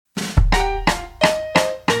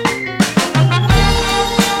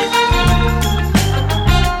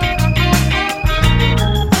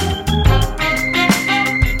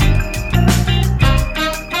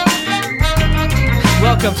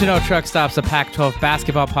to No Truck Stops, a Pac-12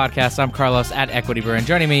 basketball podcast. I'm Carlos at Equity Brew, and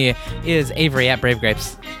joining me is Avery at Brave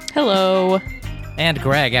Grapes. Hello. And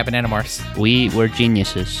Greg at Banana Morse. We're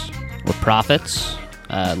geniuses. We're prophets.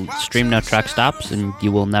 Stream No Truck Stops, and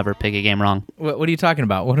you will never pick a game wrong. What are you talking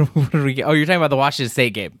about? What are we? Oh, you're talking about the Washington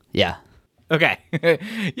State game. Yeah. Okay.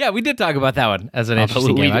 Yeah, we did talk about that one as an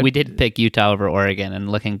interesting game. We did pick Utah over Oregon,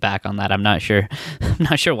 and looking back on that, I'm not sure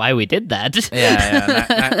why we did that.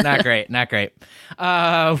 Yeah, not great, not great.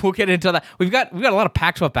 We'll get into that. We've got a lot of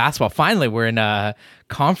Pac-12 basketball. Finally, we're in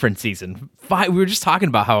conference season. We were just talking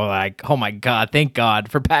about how, like, oh my God, thank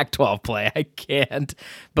God for Pac-12 play. I can't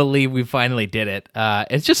believe we finally did it.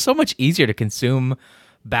 It's just so much easier to consume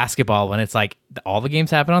basketball when it's like all the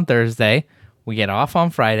games happen on Thursday. We get off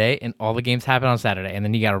on Friday, and all the games happen on Saturday, and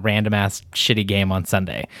then you got a random-ass shitty game on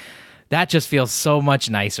Sunday. That just feels so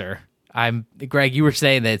much nicer. Greg, you were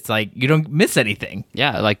saying that it's like you don't miss anything.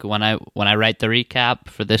 Yeah, like when I write the recap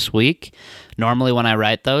for this week, normally when I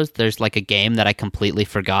write those, there's like a game that I completely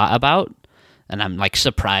forgot about, and I'm like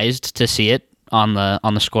surprised to see it on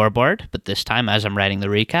the scoreboard. But this time, as I'm writing the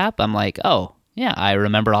recap, I'm like, oh, yeah, I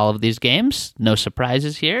remember all of these games. No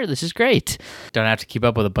surprises here. This is great. Don't have to keep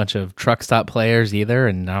up with a bunch of truck stop players either.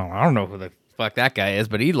 And no, I don't know who the fuck that guy is,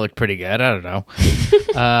 but he looked pretty good. I don't know.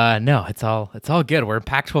 No, it's all good. We're in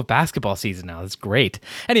Pac-12 basketball season now. It's great.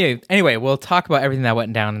 Anyway, we'll talk about everything that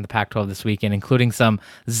went down in the Pac-12 this weekend, including some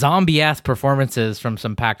zombie-ass performances from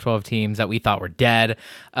some Pac-12 teams that we thought were dead.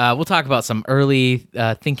 We'll talk about some early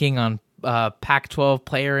thinking on Pac-12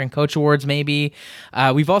 Player and Coach Awards, maybe.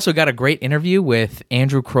 We've also got a great interview with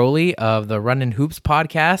Andrew Crowley of the Run and Hoops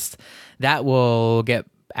podcast. That will get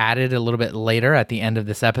added a little bit later at the end of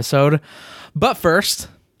this episode. But first,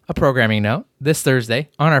 a programming note. This Thursday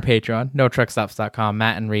on our Patreon, NoTruckStops.com,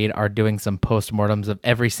 Matt and Reed are doing some postmortems of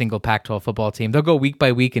every single Pac-12 football team. They'll go week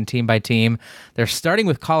by week and team by team. They're starting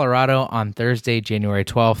with Colorado on Thursday, January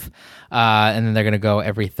 12th, and then they're going to go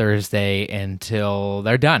every Thursday until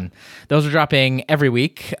they're done. Those are dropping every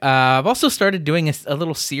week. I've also started doing a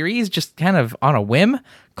little series just kind of on a whim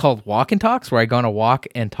called Walk and Talks, where I go on a walk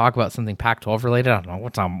and talk about something Pac-12 related. I don't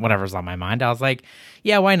know, whatever's on my mind. I was like,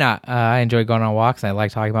 yeah, why not? I enjoy going on walks, and I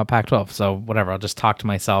like talking about Pac-12, so whatever. I'll just talk to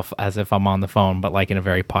myself as if I'm on the phone, but like in a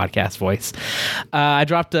very podcast voice. I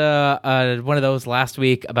dropped one of those last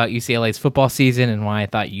week about UCLA's football season and why I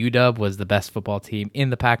thought UW was the best football team in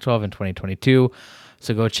the Pac-12 in 2022.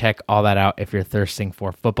 So go check all that out if you're thirsting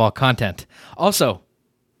for football content. Also,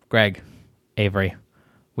 Greg, Avery,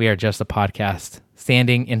 we are just a podcast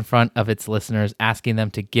standing in front of its listeners, asking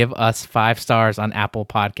them to give us 5 stars on Apple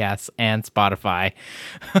Podcasts and Spotify.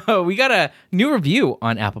 We got a new review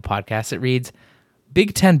on Apple Podcasts. It reads,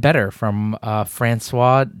 Big Ten better, from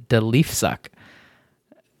Francois de Leaf Suck.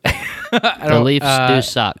 The Leafs do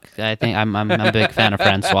suck. I think I'm a big fan of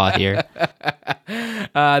Francois here.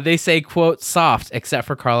 They say, quote, soft, except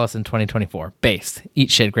for Carlos in 2024. Based.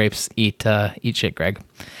 Eat shit, Grapes. Eat shit, Greg.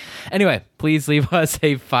 Anyway, please leave us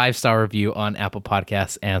a 5-star review on Apple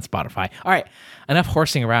Podcasts and Spotify. All right, enough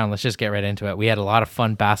horsing around. Let's just get right into it. We had a lot of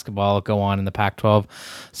fun basketball go on in the Pac-12.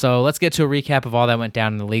 So let's get to a recap of all that went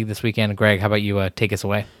down in the league this weekend. Greg, how about you take us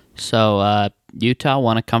away? So Utah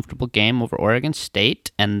won a comfortable game over Oregon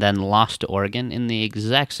State and then lost to Oregon in the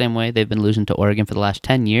exact same way they've been losing to Oregon for the last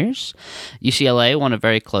 10 years. UCLA won a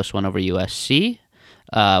very close one over USC,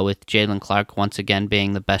 with Jalen Clark once again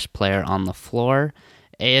being the best player on the floor.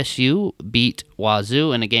 ASU beat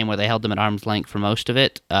Wazoo in a game where they held them at arm's length for most of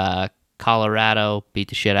it. Colorado beat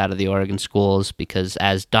the shit out of the Oregon schools because,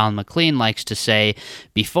 as Don McLean likes to say,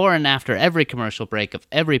 before and after every commercial break of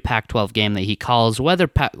every Pac-12 game that he calls, whether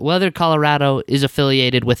Colorado is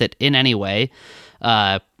affiliated with it in any way,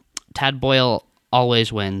 Tad Boyle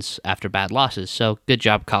always wins after bad losses. So good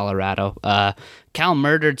job, Colorado. Cal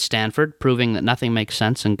murdered Stanford, proving that nothing makes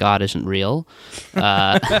sense and God isn't real.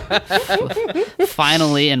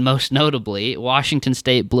 Finally, and most notably, Washington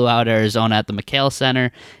State blew out Arizona at the McHale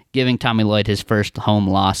Center, giving Tommy Lloyd his first home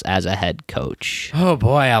loss as a head coach. Oh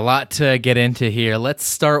boy, a lot to get into here. Let's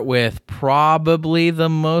start with probably the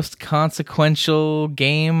most consequential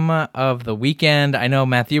game of the weekend. I know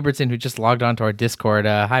Matt Hubertson, who just logged onto our Discord.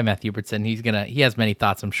 Hi, Matt Hubertson. He has many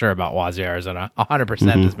thoughts, I'm sure, about Wazoo, Arizona.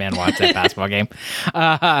 100% This man watched that basketball game.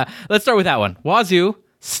 Let's start with that one. Wazoo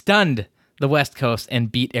stunned the West Coast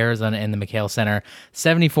and beat Arizona in the McHale Center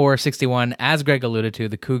 74-61. As Greg alluded to,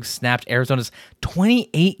 the Cougs snapped Arizona's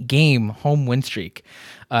 28-game home win streak,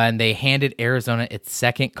 and they handed Arizona its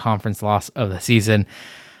second conference loss of the season.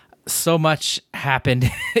 So much happened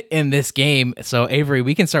in this game. So, Avery,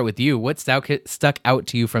 we can start with you. What stuck out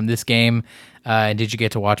to you from this game, and did you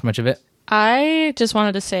get to watch much of it? I just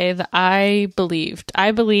wanted to say that I believed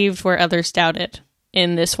where others doubted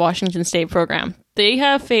in this Washington State program. They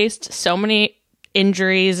have faced so many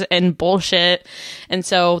injuries and bullshit, and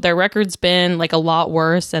so their record's been like a lot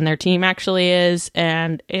worse than their team actually is,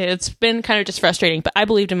 and it's been kind of just frustrating. But I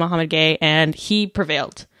believed in Mohamed Gay, and he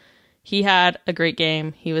prevailed. He had a great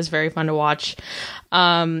game. He was very fun to watch.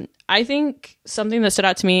 I think something that stood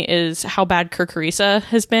out to me is how bad Kirk Ariza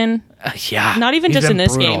has been. Yeah. Not even just in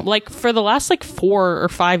this game. Like, for the last, 4 or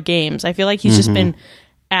 5 games, I feel like he's just been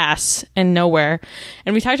ass and nowhere.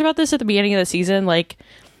 And we talked about this at the beginning of the season. Like,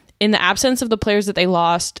 in the absence of the players that they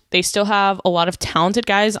lost, they still have a lot of talented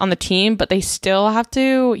guys on the team, but they still have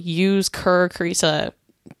to use Kirk Ariza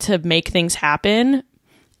to make things happen.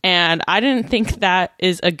 And I didn't think that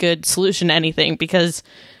is a good solution to anything because,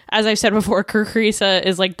 as I've said before, Kirk Ariza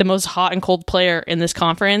is like the most hot and cold player in this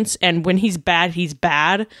conference. And when he's bad, he's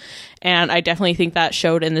bad. And I definitely think that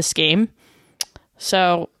showed in this game.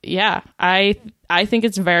 So, yeah, I think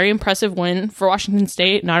it's a very impressive win for Washington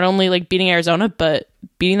State. Not only like beating Arizona, but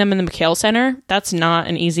beating them in the McKale Center. That's not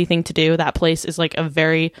an easy thing to do. That place is like a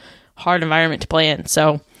very hard environment to play in.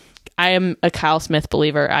 So I am a Kyle Smith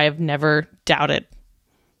believer. I have never doubted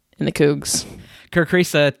in the Cougs. Kirk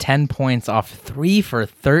Ariza, 10 points off 3 for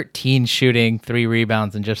 13 shooting, 3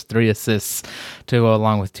 rebounds, and just 3 assists to go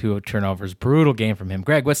along with 2 turnovers. Brutal game from him.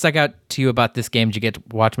 Greg, what stuck out to you about this game? Did you get to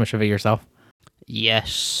watch much of it yourself?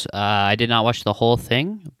 Yes, I did not watch the whole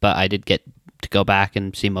thing, but I did get to go back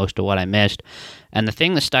and see most of what I missed. And the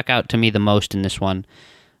thing that stuck out to me the most in this one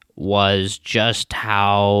was just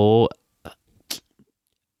how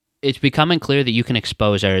it's becoming clear that you can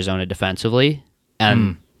expose Arizona defensively,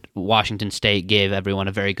 and Washington State gave everyone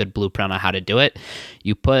a very good blueprint on how to do it.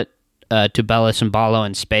 You put Tubelis and Ballo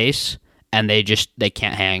in space, and they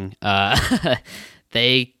can't hang.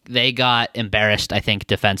 They got embarrassed, I think,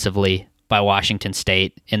 defensively by Washington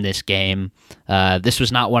State in this game. This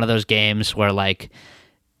was not one of those games where like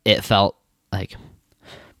it felt like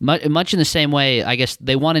much in the same way. I guess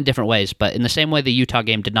they won in different ways, but in the same way the Utah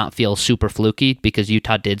game did not feel super fluky because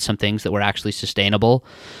Utah did some things that were actually sustainable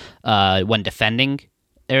when defending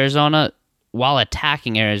Arizona. While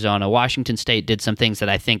attacking Arizona, Washington State did some things that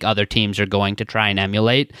I think other teams are going to try and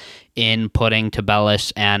emulate in putting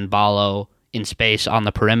Tubelis and Ballo in space on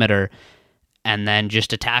the perimeter and then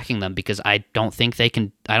just attacking them, because I don't think they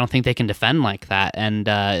can defend like that. And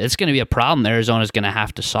it's going to be a problem Arizona's going to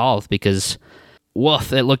have to solve because,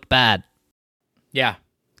 woof, it looked bad. Yeah.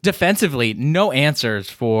 Defensively, no answers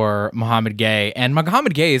for Mohamed Gay. And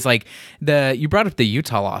Mohamed Gay is like you brought up the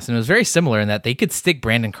Utah loss, and it was very similar in that they could stick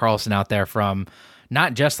Brandon Carlson out there from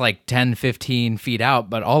not just like 10, 15 feet out,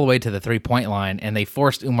 but all the way to the 3-point line. And they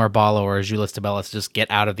forced Umar Ballo or Julius Tubelis to just get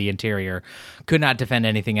out of the interior. Could not defend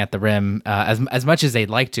anything at the rim as much as they'd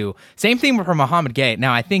like to. Same thing for Mohamed Gay.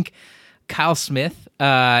 Now, I think Kyle Smith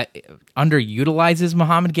underutilizes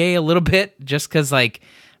Mohamed Gay a little bit just because like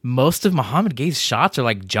most of Mohamed Gay's shots are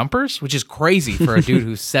like jumpers, which is crazy for a dude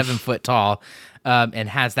who's 7 foot tall and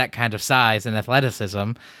has that kind of size and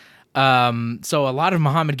athleticism. So a lot of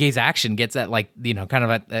Mohamed Gay's action gets at like, kind of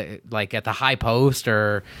at like at the high post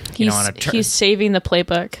or, on a he's saving the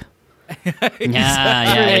playbook.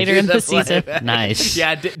 Yeah, later in the season. Nice.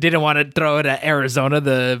 Yeah, didn't want to throw it at Arizona,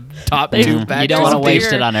 the top 2 back. You don't want to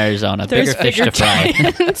waste it on Arizona. Bigger fish to fry.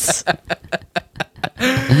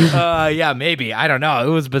 Yeah, maybe. I don't know. It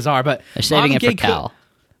was bizarre, but they're saving it for Cal.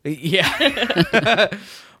 Yeah.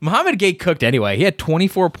 Mohamed Gay cooked anyway. He had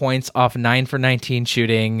 24 points off 9 for 19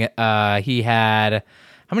 shooting. He had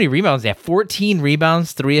how many rebounds? He had 14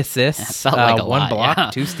 rebounds, 3 assists, felt like a 1 lot, block, yeah.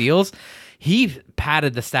 2 steals. He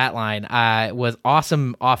padded the stat line. Was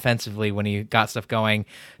awesome offensively when he got stuff going.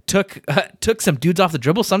 Took some dudes off the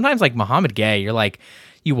dribble. Sometimes like Mohamed Gay, you're like,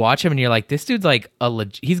 you watch him and you're like, this dude's like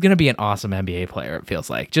he's going to be an awesome NBA player, it feels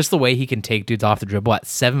like. Just the way he can take dudes off the dribble at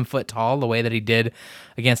 7 foot tall, the way that he did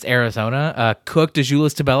against Arizona. Cooked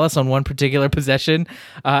Julius Tubelis on one particular possession.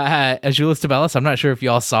 Julius Tubelis, I'm not sure if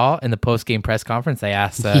you all saw in the post-game press conference, they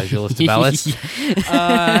asked Julius Tubelis,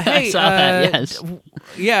 hey, I saw that, yes.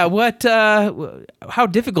 Yeah, how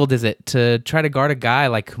difficult is it to try to guard a guy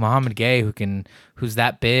like Mohamed Gay who's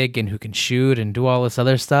that big and who can shoot and do all this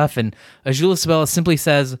other stuff? And Julius Tubelis simply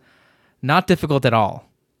says, not difficult at all.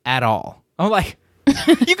 At all. I'm like,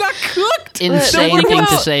 you got cooked. Insane thing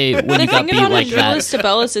to say when you got beat like that. Julius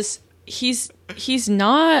Tubelis is he's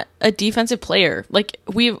not a defensive player. Like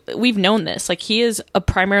we've known this. Like he is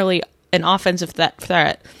primarily an offensive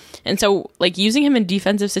threat. And so like using him in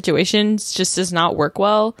defensive situations just does not work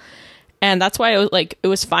well. And that's why it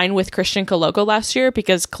was fine with Christian Koloko last year,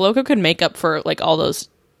 because Koloko could make up for like all those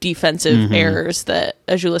defensive errors that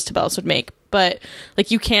Azuolas Tubelis would make. But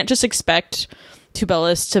like, you can't just expect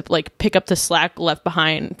Tubelis to like pick up the slack left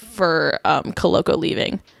behind for Koloko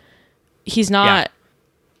leaving. He's not.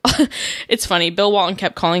 Yeah. It's funny. Bill Walton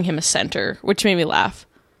kept calling him a center, which made me laugh.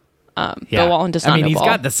 Bill Walton does not. He's ball.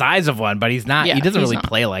 got the size of one, but he's not. Yeah, he doesn't really not.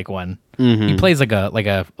 play like one. He plays like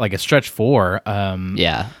a stretch 4.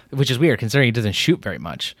 Which is weird considering he doesn't shoot very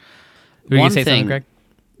much. Were you gonna say something, Greg?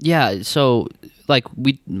 Yeah. So like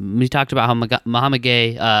we talked about how Mohamed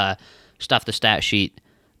Gay stuffed the stat sheet.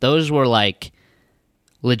 Those were like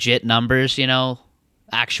legit numbers,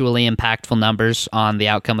 actually impactful numbers on the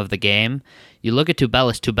outcome of the game. You look at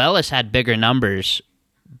Tubelis. Tubelis had bigger numbers,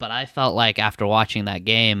 but I felt like after watching that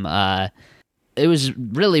game, it was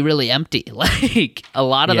really, really empty. Like, a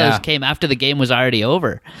lot of those came after the game was already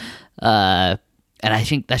over. And I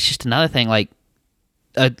think that's just another thing. Like,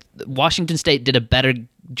 Washington State did a better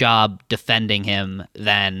job defending him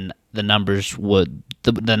than the numbers would.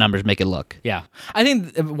 The numbers make it look. Yeah, I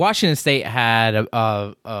think Washington State had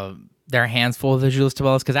their hands full of the Azuolas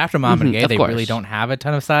Tubelis because after Mohamed Gay, they really don't have a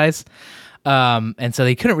ton of size, and so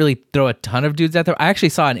they couldn't really throw a ton of dudes out there. I actually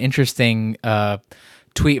saw an interesting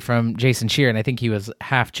tweet from Jason Shear, and I think he was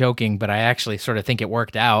half joking, but I actually sort of think it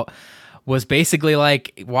worked out. Was basically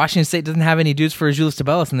like Washington State doesn't have any dudes for Azuolas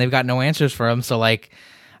Tubelis, and they've got no answers for him. So like,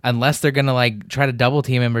 unless they're gonna like try to double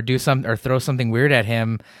team him or do something or throw something weird at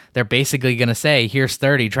him, they're basically gonna say, "Here's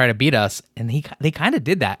 30, try to beat us." And they kind of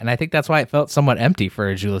did that, and I think that's why it felt somewhat empty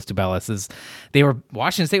for Azuolas Tubelis. Is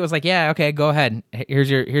Washington State was like, "Yeah, okay, go ahead. Here's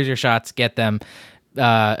your shots, get them."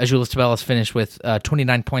 Azuolas Tubelis finished with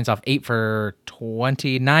 29 points off 8 for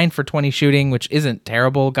 29 for 20 shooting, which isn't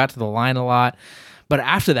terrible. Got to the line a lot. But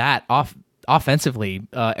after that, offensively,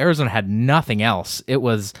 Arizona had nothing else. It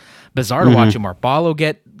was bizarre to watch Oumar Ballo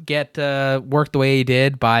get worked the way he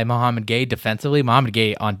did by Mohamed Gay defensively. Mohamed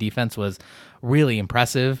Gay on defense was really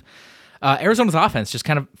impressive. Arizona's offense just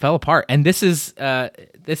kind of fell apart, and this is now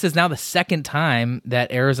the second time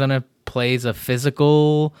that Arizona plays a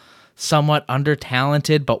physical, somewhat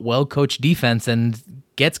under-talented but well-coached defense and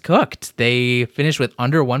gets cooked. They finished with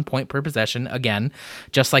under 1 point per possession again,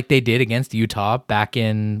 just like they did against Utah back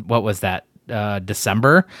in, what was that,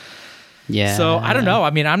 December? Yeah. So I don't know.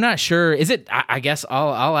 I mean, I'm not sure. Is it? I guess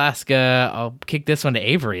I'll ask. I'll kick this one to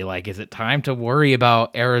Avery. Like, is it time to worry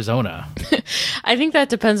about Arizona? I think that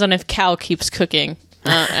depends on if Cal keeps cooking.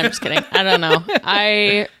 I'm just kidding. I don't know.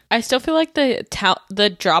 I still feel like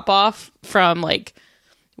the drop off from like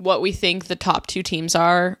what we think the top two teams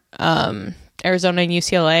are, Arizona and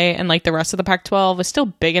UCLA, and like the rest of the Pac-12 is still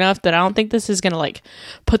big enough that I don't think this is gonna like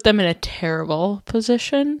put them in a terrible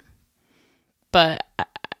position. But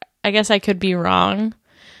I guess I could be wrong.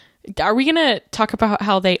 Are we gonna talk about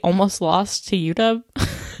how they almost lost to UW?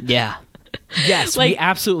 Yeah. Yes, we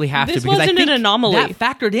absolutely have to. This Because wasn't I think an anomaly. that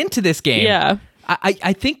factored into this game. Yeah.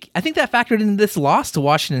 I think that factored into this loss to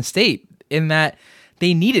Washington State in that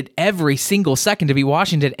they needed every single second to be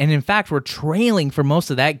Washington, and in fact were trailing for most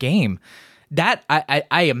of that game. That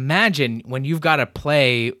I imagine when you've got to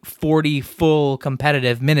play 40 full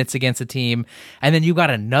competitive minutes against a team, and then you've got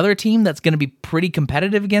another team that's going to be pretty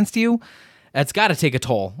competitive against you, that's got to take a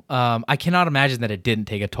toll. I cannot imagine that it didn't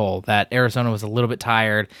take a toll, that Arizona was a little bit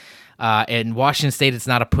tired, and Washington State, it's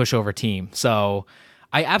not a pushover team. So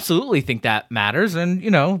I absolutely think that matters, and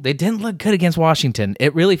they didn't look good against Washington.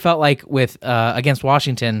 It really felt like with against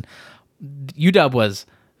Washington, UW was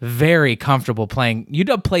very comfortable playing.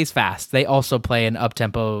 UW plays fast. They also play an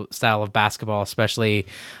up-tempo style of basketball, especially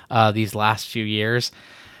these last few years.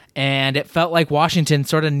 And it felt like Washington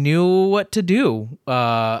sort of knew what to do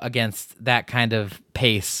against that kind of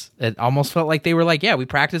pace. It almost felt like they were like, yeah, we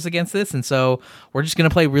practice against this, and so we're just going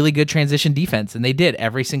to play really good transition defense. And they did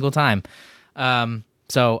every single time.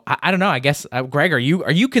 So I don't know. I guess, Greg, are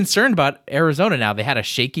you concerned about Arizona now? They had a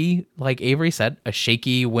shaky, like Avery said, a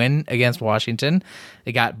shaky win against Washington.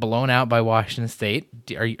 They got blown out by Washington State.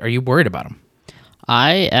 Are you worried about them?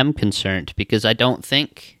 I am concerned because I don't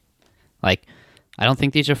think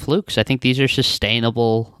these are flukes. I think these are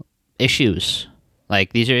sustainable issues.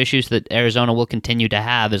 Like, these are issues that Arizona will continue to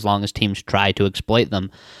have as long as teams try to exploit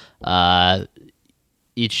them.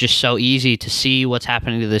 It's just so easy to see what's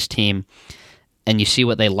happening to this team, and you see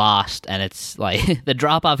what they lost, and it's like the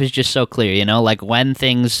drop-off is just so clear, Like, when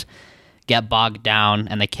things get bogged down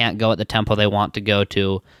and they can't go at the tempo they want to go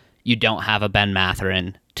to, you don't have a Ben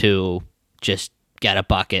Mathurin to just get a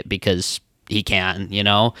bucket because he can,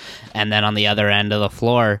 And then on the other end of the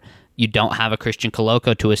floor, you don't have a Christian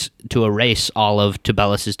Koloko to erase all of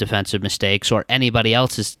Tubelis' defensive mistakes or anybody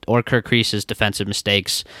else's or Kirk Reese's defensive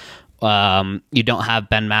mistakes You don't have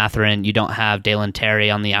Ben Mathurin. You don't have Dalen Terry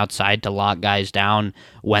on the outside to lock guys down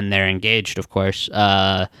when they're engaged, of course.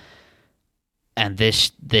 And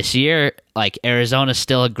this year, like, Arizona's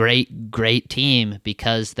still a great team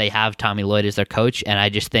because they have Tommy Lloyd as their coach. And I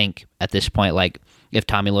just think at this point, like, if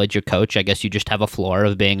Tommy Lloyd's your coach, I guess you just have a floor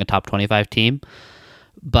of being a top 25 team.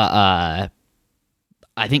 But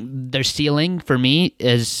I think their ceiling for me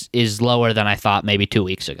is lower than I thought maybe 2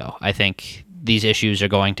 weeks ago. I think these issues are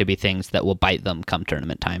going to be things that will bite them come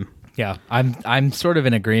tournament time. Yeah, I'm sort of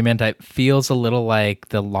in agreement. It feels a little like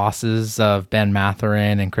the losses of Ben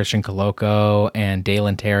Mathurin and Christian Coloco and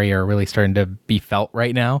Dalen Terry are really starting to be felt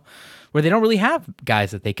right now, where they don't really have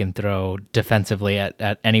guys that they can throw defensively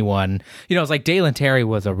at anyone. You know, it's like Dalen Terry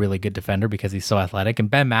was a really good defender because he's so athletic, and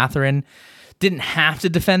Ben Mathurin didn't have to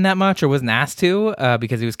defend that much or wasn't asked to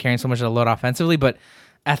because he was carrying so much of the load offensively, but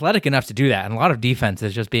athletic enough to do that. And a lot of defense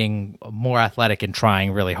is just being more athletic and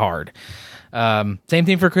trying really hard. Same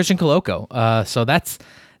thing for Christian Coloco. So that's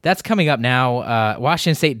coming up now.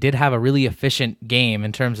 Washington State did have a really efficient game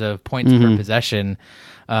in terms of points per possession.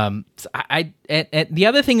 And the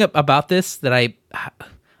other thing about this that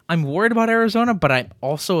I'm worried about Arizona, but I'm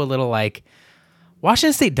also a little like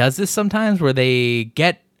Washington State does this sometimes where they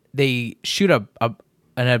shoot an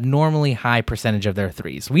abnormally high percentage of their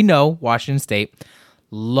threes. We know Washington State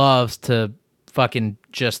loves to fucking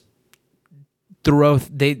just throw.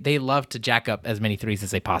 They love to jack up as many threes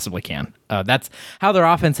as they possibly can. That's how their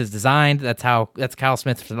offense is designed. That's Kyle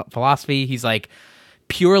Smith's philosophy. He's like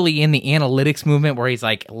purely in the analytics movement where he's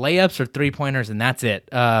like layups or 3-pointers and that's it.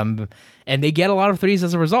 And they get a lot of threes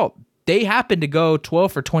as a result. They happen to go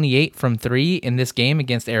 12 for 28 from 3 in this game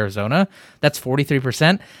against Arizona. That's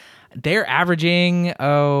 43%. They're averaging,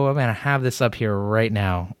 I'm going to have this up here right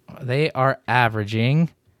now. They are averaging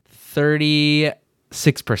 36%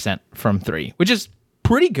 from 3, which is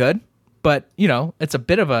pretty good, but, you know, it's a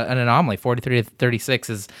bit of an anomaly. 43 to 36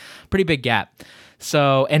 is a pretty big gap.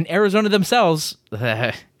 So, and Arizona themselves,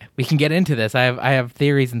 we can get into this. I have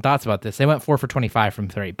theories and thoughts about this. They went 4 for 25 from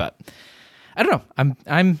 3, but I don't know.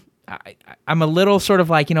 I'm a little sort of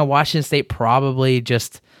like, you know, Washington State probably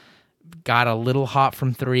just got a little hot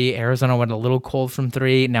from 3. Arizona went a little cold from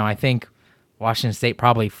 3. Now I think Washington State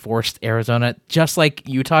probably forced Arizona, just like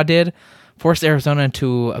Utah did, forced Arizona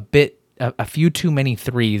into a few too many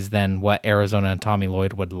threes than what Arizona and Tommy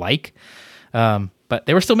Lloyd would like. But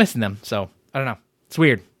they were still missing them. So I don't know. It's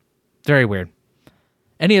weird. Very weird.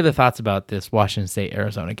 Any other thoughts about this Washington State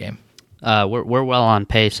Arizona game? We're well on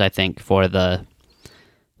pace, I think, for the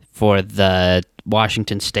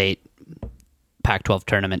Washington State Pac-12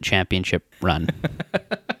 tournament championship run.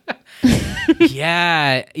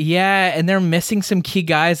 Yeah, and they're missing some key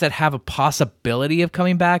guys that have a possibility of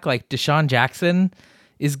coming back. Like Deshaun Jackson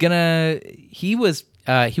is he was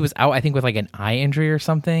out, I think, with like an eye injury or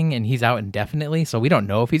something, and he's out indefinitely, so we don't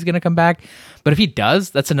know if he's gonna come back. But if he does,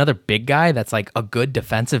 that's another big guy that's like a good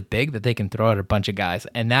defensive big that they can throw at a bunch of guys,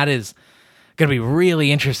 and that is gonna be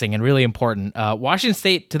really interesting and really important. Washington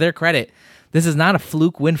State, to their credit, this is not a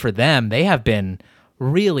fluke win for them. They have been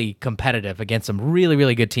really competitive against some really,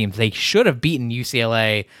 really good teams. They should have beaten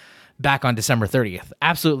UCLA back on December 30th.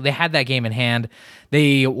 Absolutely. They had that game in hand.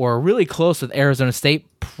 They were really close with Arizona State.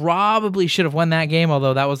 Probably should have won that game,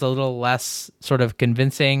 although that was a little less sort of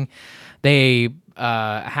convincing. They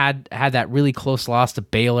had that really close loss to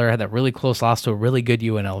Baylor, had that really close loss to a really good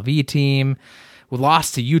UNLV team. We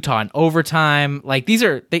lost to Utah in overtime. Like,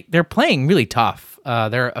 they're playing really tough.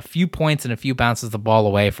 They're a few points and a few bounces the ball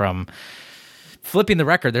away from flipping the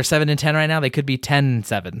record. They're 7-10 right now. They could be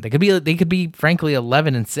 10-7. They could be frankly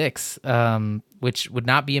 11-6, which would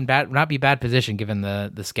not be bad position given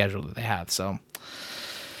the schedule that they have. So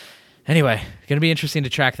anyway, going to be interesting to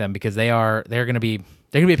track them because they're going to be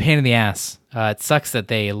a pain in the ass. It sucks that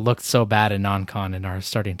they looked so bad in non-con and are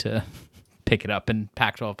starting to pick it up in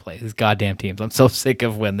Pac-12 play. These goddamn teams. I'm so sick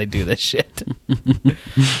of when they do this shit.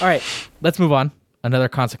 All right, let's move on. Another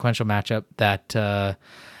consequential matchup that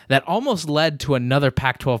almost led to another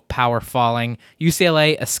Pac-12 power falling.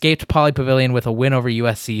 UCLA escaped Pauley Pavilion with a win over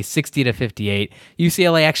USC, 60-58.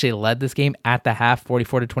 UCLA actually led this game at the half,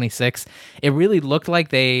 44-26. It really looked like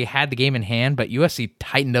they had the game in hand, but USC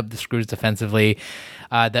tightened up the screws defensively.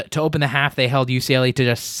 To open the half, they held UCLA to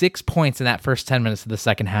just 6 points in that first 10 minutes of the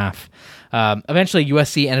second half. Eventually,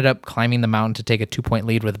 USC ended up climbing the mountain to take a 2-point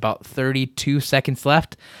lead with about 32 seconds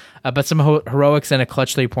left. But some heroics and a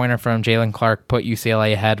clutch three-pointer from Jalen Clark put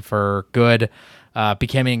UCLA ahead for good,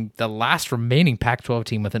 becoming the last remaining Pac-12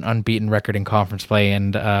 team with an unbeaten record in conference play.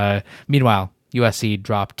 And meanwhile, USC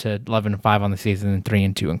dropped to 11-5 on the season and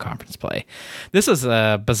 3-2 in conference play. This was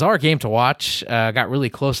a bizarre game to watch. Got really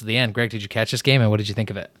close at the end. Greg, did you catch this game, and what did you think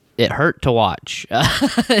of it? It hurt to watch. Okay.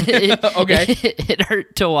 It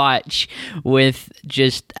hurt to watch with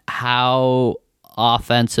just how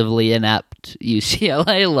offensively inept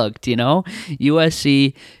UCLA looked,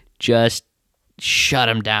 USC just shut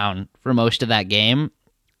them down for most of that game.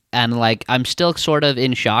 And, I'm still sort of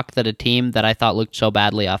in shock that a team that I thought looked so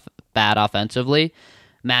bad offensively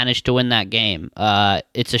managed to win that game.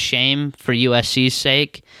 It's a shame for USC's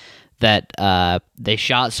sake that they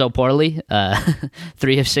shot so poorly.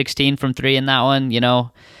 3 of 16 from 3 in that one. You're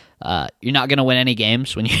not going to win any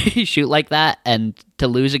games when you shoot like that. And to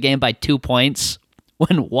lose a game by 2 points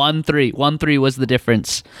when 1-3 was the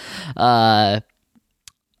difference.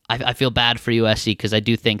 I feel bad for USC because I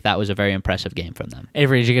do think that was a very impressive game from them.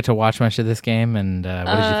 Avery, did you get to watch much of this game, and what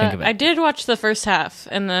did you think of it? I did watch the first half,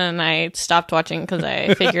 and then I stopped watching because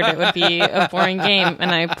I figured it would be a boring game,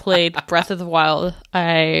 and I played Breath of the Wild.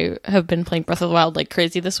 I have been playing Breath of the Wild like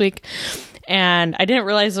crazy this week, and I didn't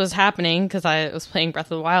realize it was happening because I was playing Breath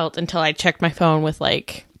of the Wild until I checked my phone with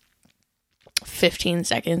 15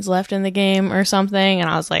 seconds left in the game or something, and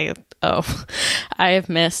I was like, oh, I have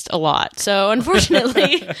missed a lot. So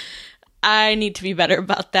unfortunately, I need to be better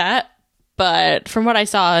about that. But from what I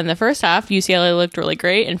saw in the first half, UCLA looked really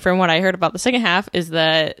great, and from what I heard about the second half is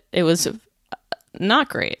that it was not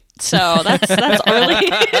great. So that's really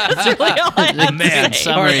all I have to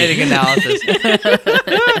say. Hard-hitting analysis.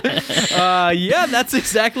 Yeah, that's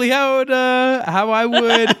exactly how I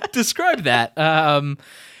would describe that.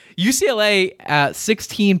 UCLA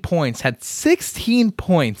 16 points, had 16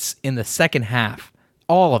 points in the second half,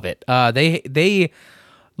 all of it. They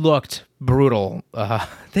looked brutal.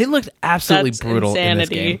 They looked absolutely brutal insanity. In this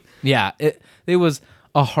game. Yeah, it was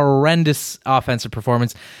a horrendous offensive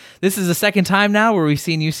performance. This is the second time now where we've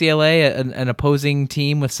seen UCLA, an opposing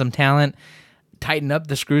team with some talent, tighten up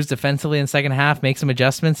the screws defensively in the second half, make some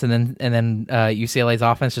adjustments, and then UCLA's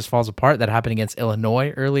offense just falls apart. That happened against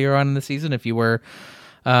Illinois earlier on in the season. If you weren't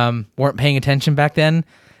paying attention back then,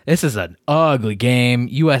 this is an ugly game.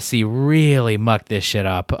 USC really mucked this shit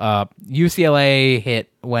up. UCLA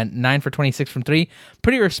went 9 for 26 from 3,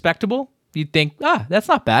 pretty respectable. You'd think, that's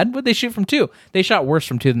not bad. What'd they shoot from 2? They shot worse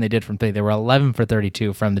from 2 than they did from 3. They were 11 for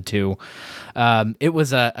 32 from the 2. It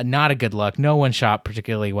was not a good look. No one shot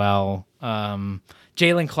particularly well.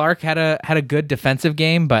 Jalen Clark had a good defensive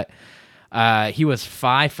game, but he was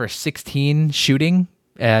 5 for 16 shooting.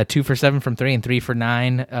 2 for 7 from 3 and 3 for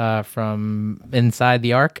 9 from inside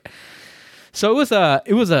the arc. So it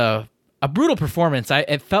was a brutal performance.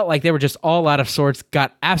 It felt like they were just all out of sorts,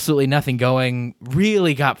 got absolutely nothing going,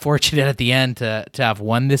 really got fortunate at the end to have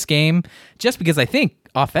won this game, just because I think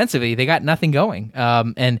offensively they got nothing going.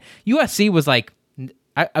 And USC was I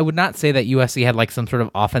would not say that USC had some sort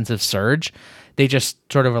of offensive surge. They just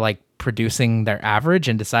sort of were producing their average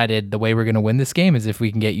and decided the way we're going to win this game is if we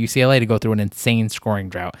can get UCLA to go through an insane scoring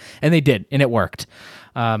drought, and they did, and it worked.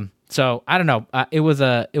 So I don't know. It was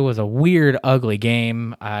a weird, ugly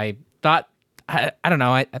game. I thought I don't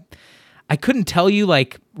know. I couldn't tell you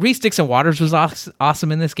Reese Dixon Waters was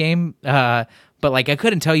awesome in this game, but I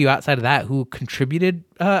couldn't tell you outside of that who contributed.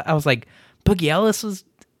 I was Boogie Ellis was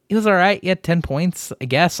all right. He had 10 points, I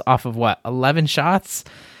guess, off of 11 shots.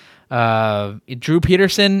 Drew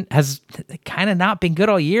Peterson has kind of not been good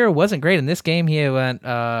all year. Wasn't great in this game. He went,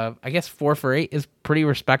 I guess 4 for 8 is pretty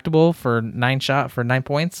respectable for 9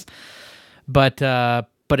 points. But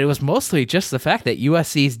it was mostly just the fact that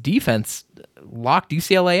USC's defense locked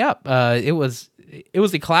UCLA up. It was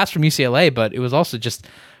a class from UCLA, but it was also just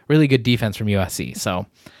really good defense from USC. So,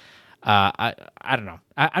 I don't know.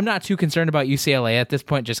 I'm not too concerned about UCLA at this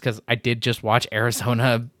point, just because I did just watch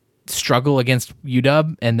Arizona struggle against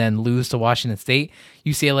UW and then lose to Washington State.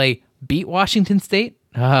 UCLA beat Washington State,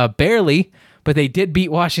 barely, but they did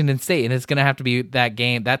beat Washington State, and it's going to have to be that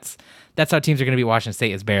game. That's how teams are going to beat Washington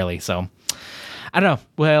State, is barely. So I don't know.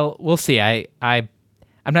 Well, we'll see. I'm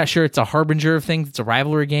not sure it's a harbinger of things. It's a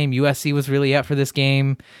rivalry game. USC was really up for this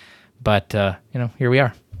game, but here we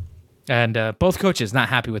are. And both coaches not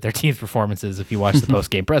happy with their team's performances. If you watch the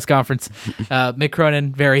post-game press conference, Mick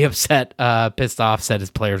Cronin very upset, pissed off, said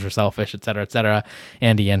his players were selfish, et cetera, et cetera.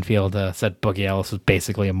 Andy Enfield said Boogie Ellis was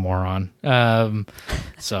basically a moron.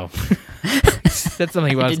 So said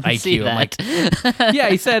something about his IQ. I'm yeah,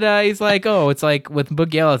 he said he's it's with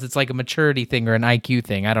Boogie Ellis, it's like a maturity thing or an IQ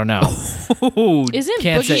thing. I don't know. Isn't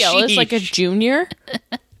Boogie Ellis a junior?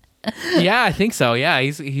 Yeah, I think so. Yeah,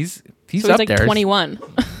 he's he's So he's up like there. 21.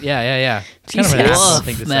 Yeah. It's kind of an Jesus. asshole Woof,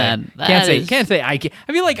 thing to man. say. That Can't say IQ.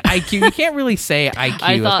 I feel like IQ. You can't really say IQ,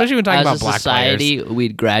 I thought especially when talking as about a black society, players.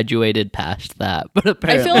 we'd graduated past that, but I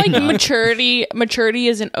apparently feel like not. maturity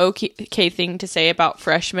is an okay thing to say about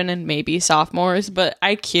freshmen and maybe sophomores, but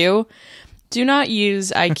IQ, do not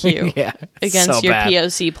use IQ Yeah, it's against so your bad.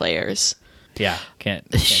 POC players. Yeah, can't.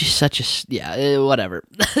 She's such a whatever.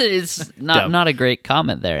 It's Dumb. not a great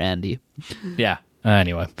comment there, Andy. Yeah.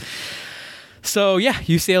 Anyway. So yeah,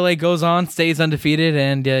 UCLA goes on, stays undefeated,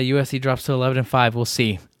 and USC drops to 11-5. We'll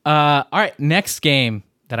see. All right, next game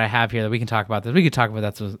that I have here that we can talk about. We could talk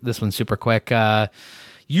about this one super quick.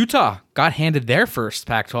 Utah got handed their first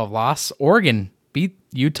Pac-12 loss. Oregon beat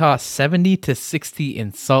Utah 70-60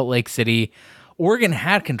 in Salt Lake City. Oregon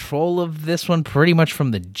had control of this one pretty much from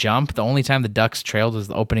the jump. The only time the Ducks trailed was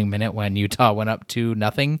the opening minute when Utah went up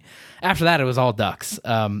 2-0. After that, it was all Ducks.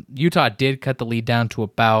 Utah did cut the lead down to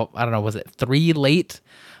about, I don't know, was it 3 late?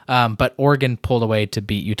 But Oregon pulled away to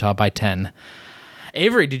beat Utah by 10.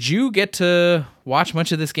 Avery, did you get to watch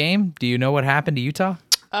much of this game? Do you know what happened to Utah?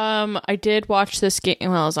 I did watch this game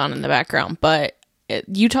while I was on in the background, but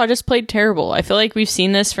Utah just played terrible. I feel like we've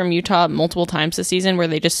seen this from Utah multiple times this season where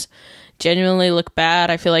they just genuinely look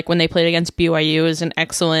bad. I feel like when they played against BYU is an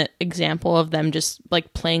excellent example of them just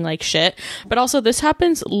like playing like shit. But also this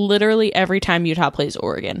happens literally every time Utah plays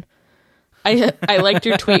Oregon. I liked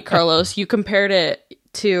your tweet, Carlos. You compared it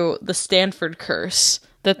to the Stanford curse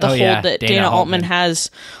that that Dana Altman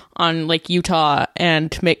has on like Utah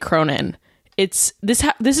and Mick Cronin. It's this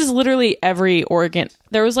is literally every Oregon.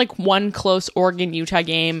 There was like one close Oregon Utah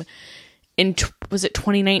game in was it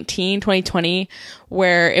 2019, 2020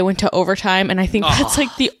 where it went to overtime, and I think that's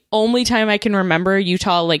like the only time I can remember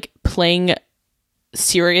Utah like playing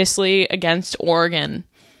seriously against Oregon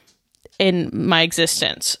in my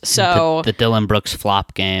existence. So The Dylan Brooks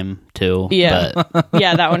flop game too. yeah, but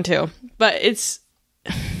yeah, that one too. But it's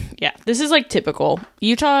yeah, this is like typical.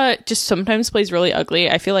 Utah just sometimes plays really ugly.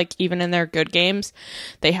 I feel like even in their good games,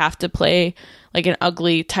 they have to play like an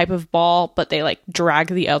ugly type of ball, but they like drag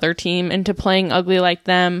the other team into playing ugly like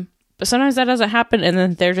them. But sometimes that doesn't happen, and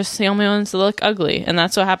then they're just the only ones that look ugly. And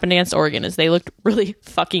that's what happened against Oregon, is they looked really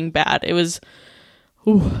fucking bad. It was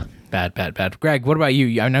Bad. Greg, what about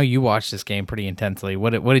you? I know you watched this game pretty intensely.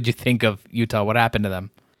 What did you think of Utah? What happened to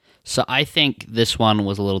them? So I think this one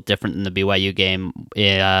was a little different than the BYU game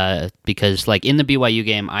because, like, in the BYU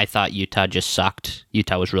game, I thought Utah just sucked.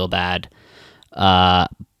 Utah was real bad.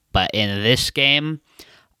 But in this game,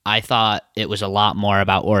 I thought it was a lot more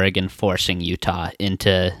about Oregon forcing Utah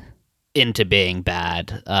into being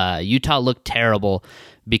bad. Utah looked terrible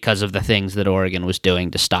because of the things that Oregon was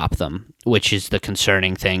doing to stop them, which is the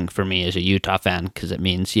concerning thing for me as a Utah fan, because it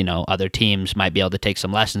means, other teams might be able to take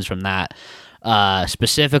some lessons from that.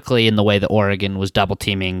 Specifically in the way that Oregon was double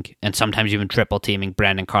teaming and sometimes even triple teaming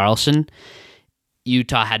Brandon Carlson.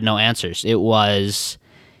 Utah had no answers. It was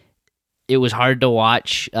hard to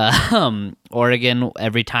watch. Oregon,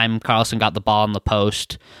 every time Carlson got the ball in the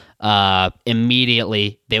post,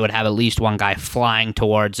 immediately they would have at least one guy flying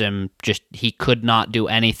towards him. Just he could not do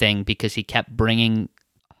anything because he kept bringing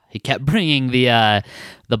the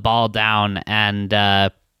ball down,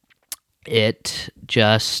 and it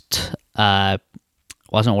just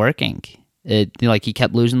wasn't working. He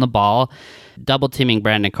kept losing the ball. Double teaming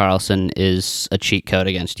Brandon Carlson is a cheat code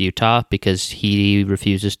against Utah because he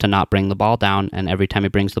refuses to not bring the ball down, and every time he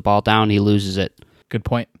brings the ball down, he loses it. Good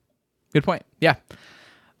point. Yeah.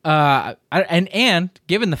 And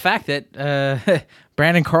given the fact that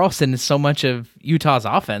Brandon Carlson is so much of Utah's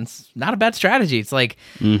offense, not a bad strategy. It's like,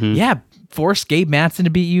 force Gabe Madsen to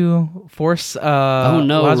beat you. Force. Oh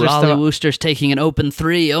no, Lazarus Raleigh Wooster's taking an open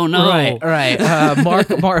three. Oh no. Right.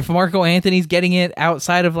 If Marco Anthony's getting it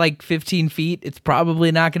outside of like 15 feet, it's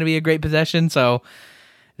probably not going to be a great possession. So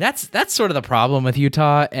that's sort of the problem with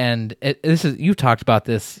Utah. And you've talked about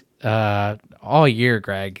this all year,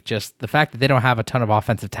 Greg. Just the fact that they don't have a ton of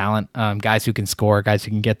offensive talent, guys who can score, guys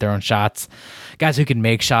who can get their own shots, guys who can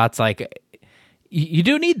make shots. Like, you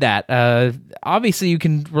do need that. Obviously, you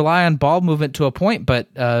can rely on ball movement to a point,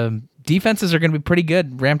 but defenses are going to be pretty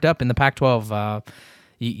good, ramped up in the Pac-12.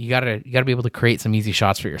 You gotta be able to create some easy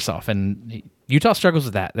shots for yourself, and Utah struggles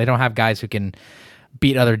with that. They don't have guys who can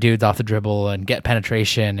beat other dudes off the dribble and get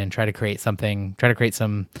penetration and try to create some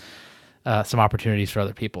opportunities for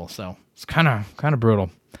other people. So it's kind of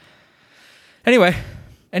brutal. Anyway,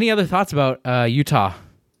 any other thoughts about Utah?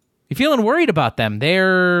 You feeling worried about them?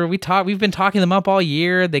 We've been talking them up all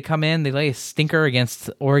year. They come in, they lay a stinker against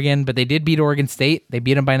Oregon, but they did beat Oregon State. They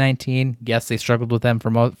beat them by 19. Yes, they struggled with them for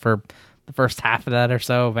the first half of that or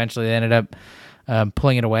so. Eventually, they ended up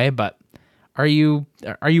pulling it away. But Are you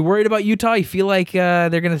worried about Utah? You feel like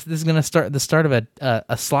this is gonna start the start of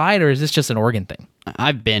a slide, or is this just an Oregon thing?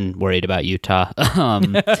 I've been worried about Utah. I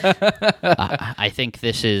think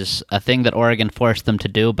this is a thing that Oregon forced them to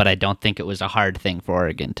do, but I don't think it was a hard thing for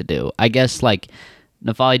Oregon to do. I guess like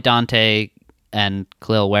N'Faly Dante and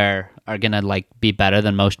Khalil Ware are gonna like be better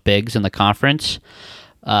than most bigs in the conference.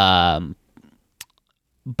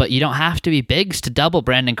 But you don't have to be bigs to double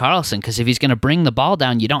Branden Carlson, because if he's going to bring the ball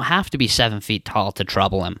down, you don't have to be 7 feet tall to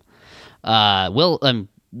trouble him.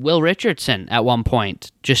 Will Richardson at one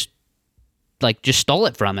point just stole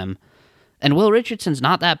it from him, and Will Richardson's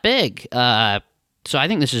not that big. So I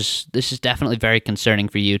think this is definitely very concerning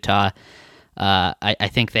for Utah. I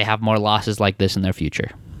think they have more losses like this in their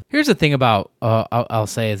future. Here's the thing about I'll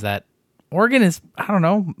say is that Oregon is, I don't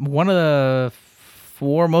know, one of the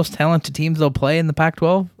 4 most talented teams they'll play in the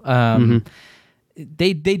Pac-12.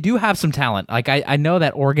 They do have some talent. Like I know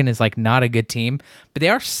that Oregon is like not a good team, but they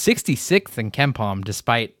are 66th in KenPom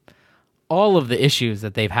despite all of the issues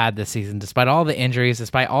that they've had this season, despite all the injuries,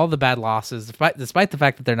 despite all the bad losses, despite the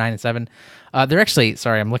fact that they're 9-7. They're actually,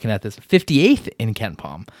 sorry, I'm looking at this, 58th in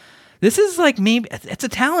KenPom. This is like, maybe it's a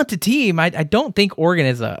talented team. I don't think Oregon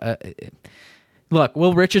is look,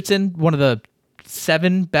 Will Richardson, one of the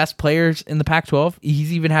 7 best players in the Pac-12.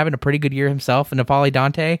 He's even having a pretty good year himself. And N'Faly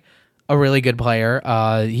Dante, a really good player.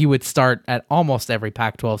 He would start at almost every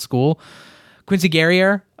Pac-12 school. Quincy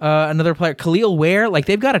Guerrier, another player. Khalil Ware, like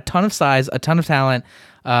they've got a ton of size, a ton of talent,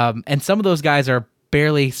 and some of those guys are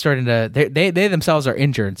barely starting to. They themselves are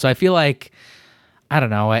injured. So I feel like, I don't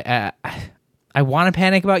know. I want to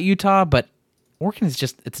panic about Utah, but Oregon is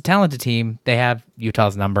it's a talented team. They have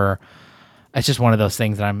Utah's number. It's just one of those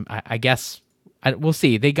things that I guess. We'll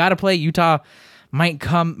see. They got to play. Utah might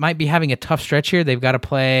be having a tough stretch here. They've got to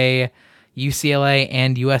play UCLA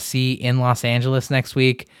and USC in Los Angeles next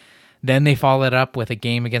week. Then they follow it up with a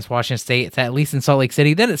game against Washington State. It's at least in Salt Lake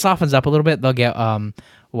City. Then it softens up a little bit. They'll get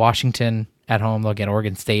Washington at home. They'll get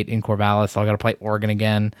Oregon State in Corvallis. They'll got to play Oregon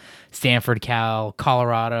again. Stanford, Cal,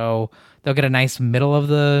 Colorado. They'll get a nice middle of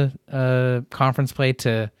the conference play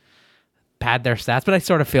to pad their stats. But I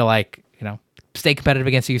sort of feel like, stay competitive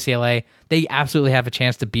against UCLA. They absolutely have a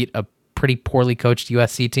chance to beat a pretty poorly coached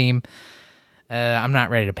USC team. I'm not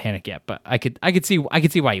ready to panic yet, but I could see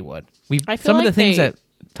why you would. I feel of the things that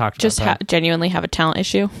talked just about genuinely have a talent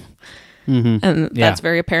issue, and that's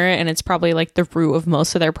very apparent. And it's probably like the root of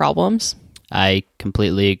most of their problems. I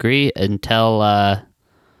completely agree. Until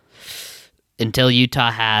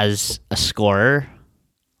Utah has a scorer,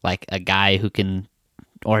 like a guy who can.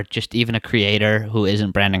 Or just even a creator who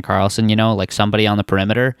isn't Branden Carlson, like somebody on the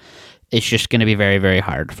perimeter, it's just going to be very, very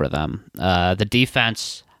hard for them. The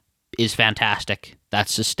defense is fantastic.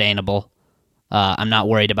 That's sustainable. I'm not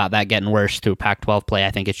worried about that getting worse through Pac-12 play.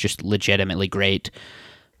 I think it's just legitimately great.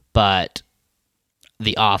 But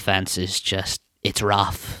the offense is just, it's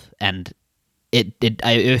rough. And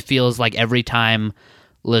it feels like every time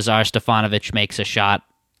Lazar Stefanovic makes a shot,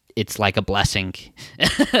 it's like a blessing.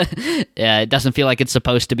 It doesn't feel like it's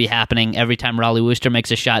supposed to be happening. Every time Raleigh Worcester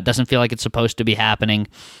makes a shot, it doesn't feel like it's supposed to be happening.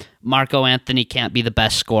 Marco Anthony can't be the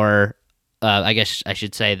best scorer. I guess I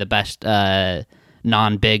should say the best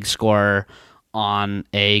non-big scorer on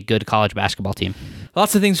a good college basketball team.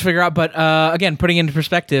 Lots of things to figure out, but again, putting into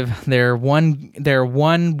perspective, they're one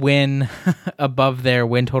win above their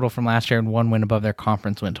win total from last year and 1 win above their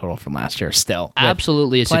conference win total from last year still.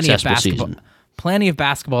 Absolutely a successful season. Plenty of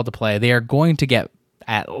basketball to play. They are going to get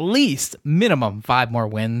at least minimum 5 more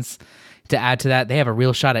wins to add to that. They have a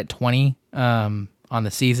real shot at 20 on the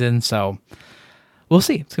season, so we'll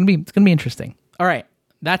see. It's gonna be interesting. All right,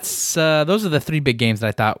 that's those are the 3 big games that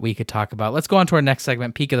I thought we could talk about. Let's go on to our next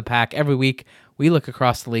segment, Peak of the Pack. Every week we look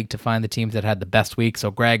across the league to find the teams that had the best week. So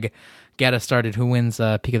Greg, get us started. Who wins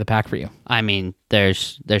Peak of the Pack for you? I mean,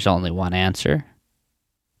 there's only one answer.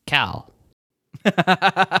 Cal.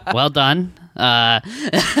 Well done.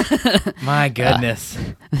 My goodness.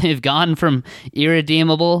 They've gone from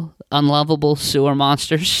irredeemable, unlovable sewer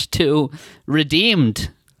monsters to redeemed,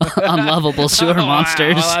 unlovable sewer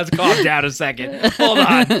monsters. Well, let's calm down a second. Hold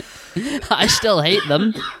on. I still hate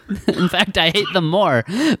them. In fact, I hate them more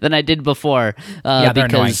than I did before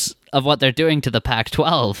because of what they're doing to the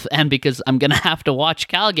Pac-12 and because I'm going to have to watch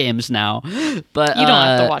Cal games now. But you don't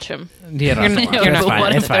have to watch them. You're not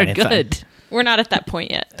what if they're good? We're not at that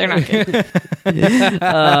point yet. They're not good.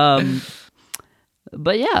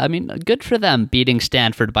 But yeah, I mean, good for them beating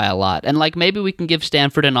Stanford by a lot. And like maybe we can give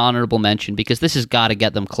Stanford an honorable mention because this has got to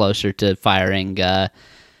get them closer to firing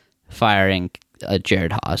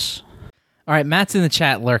Jared Haas. All right, Matt's in the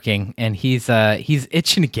chat lurking, and he's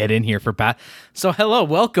itching to get in here for So hello,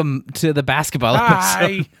 welcome to the basketball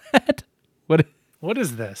Hi. episode. What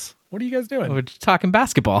is this? What are you guys doing? We're talking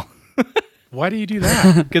basketball Why do you do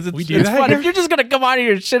that? because it's, We do it's that fun. here? If you're just gonna come on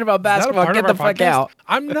here and shit about Is that a basketball, part get of the our fuck podcast? out.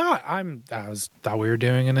 I'm not. Thought we were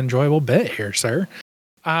doing an enjoyable bit here, sir.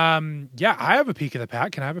 Yeah, I have a peek of the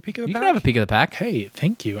pack. Can I have a peek of the You pack? can have a peek of the pack. Hey,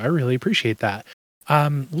 thank you. I really appreciate that.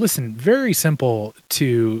 Listen, very simple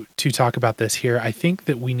to talk about this here. I think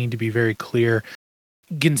that we need to be very clear.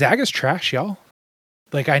 Gonzaga's trash, y'all.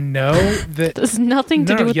 Like, I know that There's nothing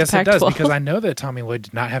to do with yes, the it does, Pac-12. because I know that Tommy Lloyd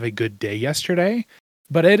did not have a good day yesterday,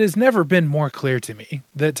 but it has never been more clear to me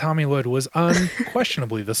that Tommy Lloyd was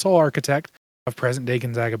unquestionably the sole architect of present-day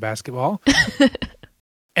Gonzaga basketball.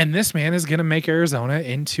 And this man is going to make Arizona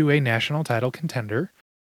into a national title contender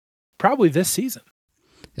probably this season.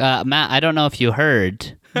 Matt, I don't know if you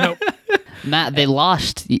heard. Nope. Matt, they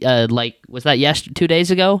lost, was that 2 days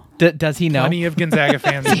ago? Does he know? Plenty of Gonzaga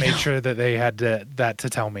fans made sure that they had that to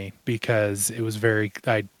tell me, because it was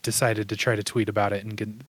I decided to try to tweet about it.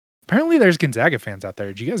 And apparently there's Gonzaga fans out there.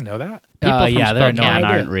 Did you guys know that? People from yeah, they're Spokane annoying.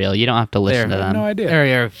 aren't real. You don't have to listen to I have them. no idea.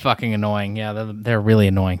 They're fucking annoying. Yeah, they're really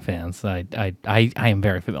annoying fans. I am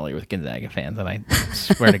very familiar with Gonzaga fans, and I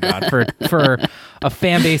swear to God, for a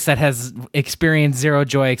fan base that has experienced zero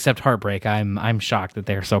joy except heartbreak, I'm shocked that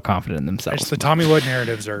they're so confident in themselves. Just the Tommy Lloyd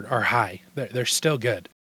narratives are high. They're still good.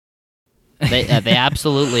 They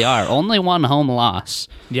absolutely are. Only one home loss.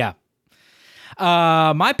 Yeah.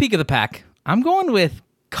 My peak of the pack. I'm going with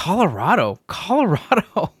Colorado.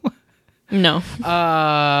 No.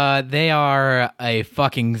 They are a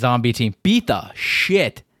fucking zombie team. Beat the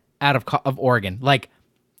shit out of Oregon. Like,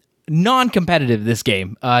 non-competitive this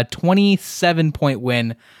game. 27-point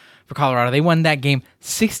win for Colorado. They won that game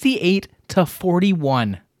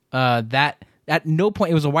 68-41. That at no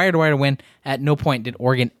point, it was a wire-to-wire win. At no point did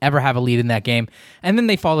Oregon ever have a lead in that game. And then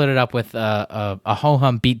they followed it up with a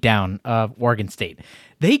ho-hum beatdown of Oregon State.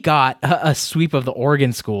 They got a sweep of the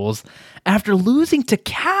Oregon schools after losing to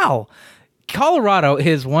Cal. Colorado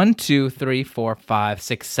is 7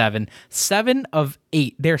 of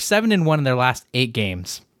 8. They're 7-1 in their last 8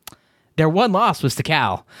 games. Their one loss was to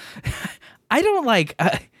Cal. I don't like.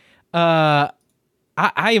 I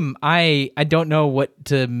don't know what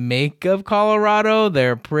to make of Colorado.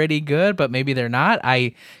 They're pretty good, but maybe they're not.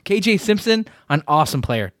 KJ Simpson, an awesome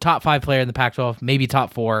player, top 5 player in the Pac-12, maybe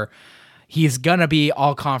top 4. He's gonna be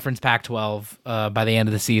all-conference Pac-12 by the end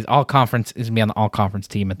of the season. All-conference is gonna be on the all-conference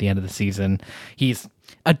team at the end of the season. He's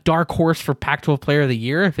a dark horse for Pac-12 Player of the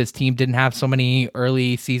Year if his team didn't have so many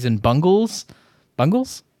early season bungled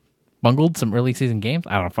some early season games.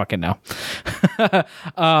 I don't fucking know.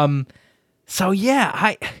 So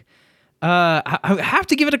yeah, I have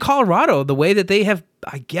to give it to Colorado, the way that they have,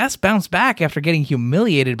 I guess, bounced back after getting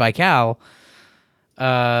humiliated by Cal.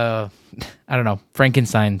 I don't know,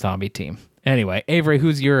 Frankenstein zombie team. Anyway, Avery,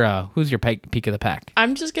 who's your peak of the pack?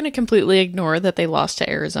 I'm just going to completely ignore that they lost to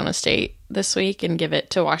Arizona State this week and give it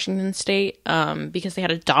to Washington State because they had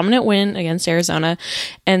a dominant win against Arizona,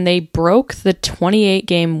 and they broke the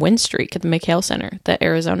 28-game win streak at the McHale Center that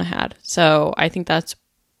Arizona had. So I think that's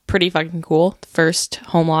pretty fucking cool. First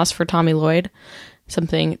home loss for Tommy Lloyd.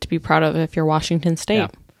 Something to be proud of if you're Washington State. Yeah.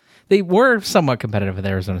 They were somewhat competitive with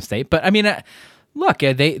Arizona State, but I mean, look,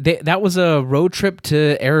 they that was a road trip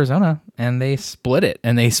to Arizona, and they split it,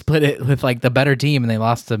 with like the better team, and they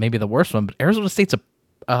lost to maybe the worst one. But Arizona State's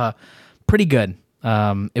pretty good.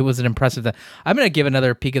 It was an impressive. I'm going to give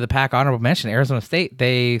another peak of the pack honorable mention. Arizona State,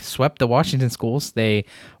 they swept the Washington schools.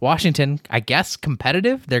 Washington, I guess,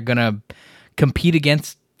 competitive. They're going to compete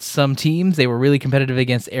against some teams. They were really competitive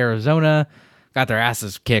against Arizona. Got their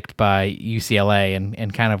asses kicked by UCLA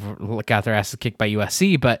and kind of got their asses kicked by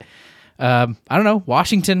USC, but. I don't know.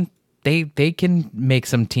 Washington, they can make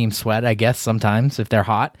some teams sweat, I guess, sometimes if they're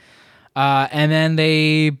hot. And then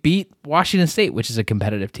they beat Washington State, which is a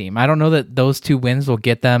competitive team. I don't know that those 2 wins will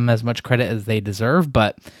get them as much credit as they deserve,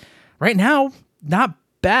 but right now, not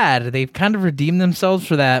bad. They've kind of redeemed themselves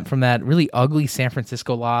from that really ugly San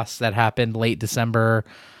Francisco loss that happened late December.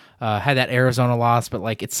 Had that Arizona loss, but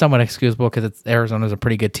like it's somewhat excusable because Arizona's a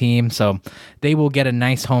pretty good team, so they will get a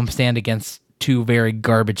nice homestand against 2 very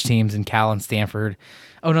garbage teams in Cal and Stanford.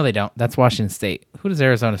 Oh, no, they don't. That's Washington State. Who does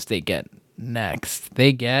Arizona State get next?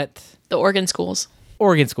 They get... The Oregon schools.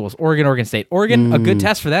 Oregon, Oregon State. Oregon, a good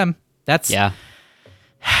test for them. That's... Yeah.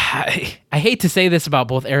 I hate to say this about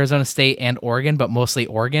both Arizona State and Oregon, but mostly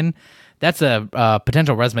Oregon. That's a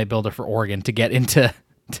potential resume builder for Oregon to get into...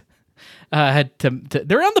 they're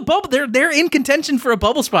on the bubble. They're in contention for a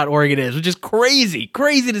bubble spot, Oregon is, which is crazy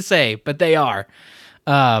to say, but they are.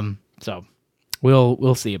 So...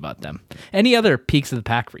 We'll see about them. Any other peaks of the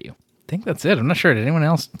pack for you? I think that's it. I'm not sure. Did anyone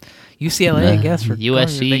else? UCLA, I guess. For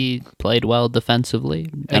USC played well defensively.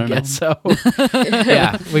 I guess so.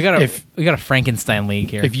 Yeah, we got a Frankenstein league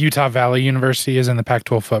here. If Utah Valley University is in the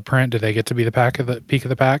Pac-12 footprint, do they get to be the peak of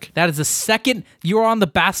the pack? That is the second you were on the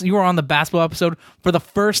basketball episode for the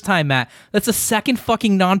first time, Matt. That's the second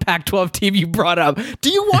fucking non-Pac-12 team you brought up. Do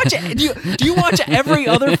you watch do you watch every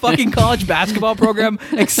other fucking college basketball program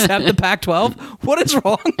except the Pac-12? What is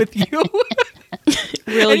wrong with you?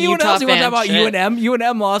 Real Anyone Utah else? You want to fan talk about shit. UNM?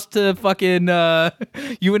 UNM lost to fucking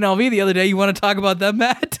UNLV the other day. You want to talk about them,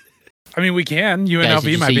 Matt? I mean, we can. Guys, UNLV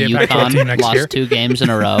did you might see be a Pac-12 team UConn next lost year. 2 games in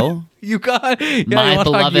a row? UConn. Yeah, My you wanna talk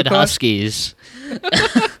beloved UConn? Huskies.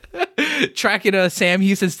 Tracking Sam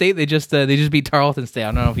Houston State. They just beat Tarleton State.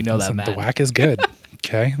 I don't know if you know that, Listen, Matt. the WAC is good.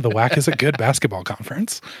 Okay, the WAC is a good basketball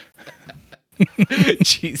conference.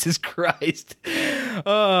 Jesus Christ.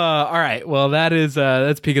 All right. Well,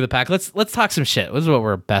 that's peak of the pack. Let's talk some shit. This is what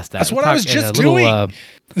we're best at. That's what Talk I was in just a little, doing.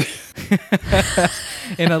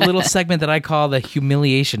 in a little segment that I call the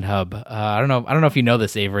humiliation hub. I don't know if you know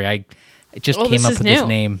this, Avery. I just Oh, came this up is with this new.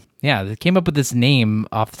 name. Yeah, it came up with this name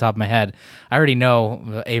off the top of my head. I already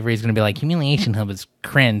know Avery's going to be like, humiliation hub is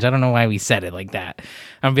cringe. I don't know why we said it like that.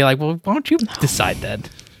 I'm going to be like, well, why don't you decide then?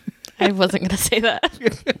 I wasn't gonna say that.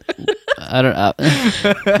 I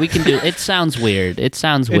don't. We can do. It sounds weird. It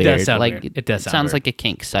sounds It weird. does sound like weird. It does sound sounds weird. like a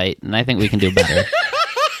kink site, and I think we can do better.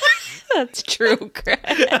 That's true, Greg.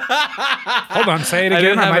 Hold on, say it I again.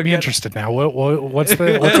 didn't I have might a be good- interested now. What's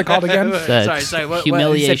it called again? That's Sorry, what- you said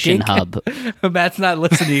humiliation kink? hub. Matt's not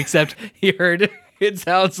listening, except he heard it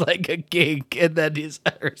sounds like a kink, and then his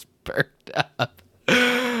ears perked up.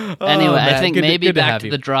 Anyway, I Matt, think good maybe to back have to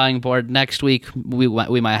you. the drawing board next week. We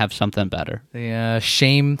might have something better. The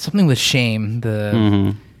shame, something with shame.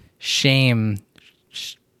 The shame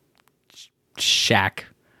shack.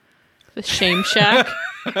 The Shame Shack.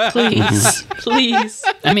 Please. Please.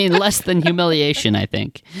 I mean, less than humiliation. I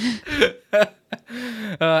think.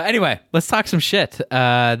 Anyway, let's talk some shit.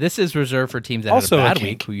 This is reserved for teams that Also a had a bad kink.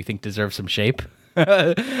 week, who you think deserve some shape.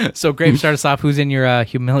 So, Grape, start us off. Who's in your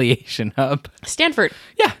humiliation hub? Stanford.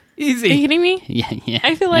 Yeah, Are you easy. kidding me? Yeah.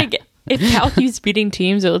 I feel like if Cal keeps beating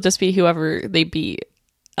teams, it'll just be whoever they beat.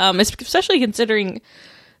 Especially considering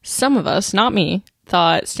some of us, not me,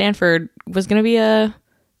 thought Stanford was going to be a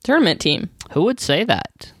tournament team. Who would say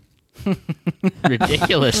that?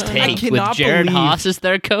 Ridiculous take with cannot Jared believe- Haas as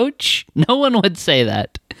their coach. No one would say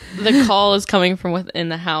that. The call is coming from within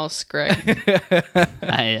the house, Greg.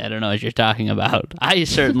 I don't know what you're talking about. I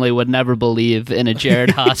certainly would never believe in a Jared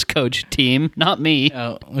Haas coach team. Not me.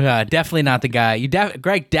 Oh, definitely not the guy.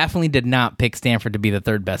 Greg definitely did not pick Stanford to be the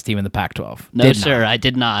third best team in the Pac-12. No, Did sir, not. I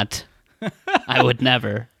did not. I would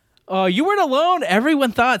never. Oh, you weren't alone.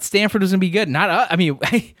 Everyone thought Stanford was gonna be good. Not us. I mean,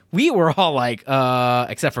 we were all like,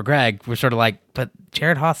 except for Greg, we're sort of like, but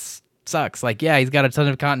Jared Haas sucks. Like, yeah, he's got a ton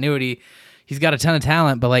of continuity. He's got a ton of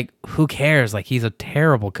talent, but like, who cares? Like, he's a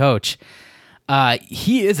terrible coach.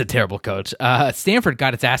 He is a terrible coach. Stanford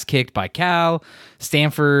got its ass kicked by Cal.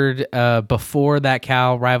 Stanford, before that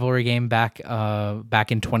Cal rivalry game back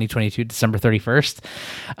in 2022, December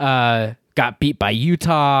 31st, got beat by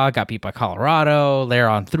Utah, got beat by Colorado. They're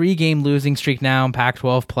on 3-game losing streak now in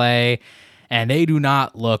Pac-12 play, and they do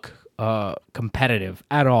not look competitive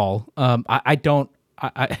at all. I don't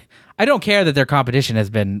care that their competition has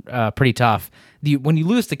been pretty tough. When you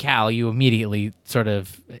lose to Cal, you immediately sort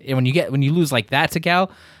of when you lose like that to Cal,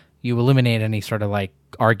 you eliminate any sort of like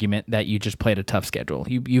argument that you just played a tough schedule.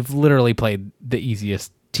 You've literally played the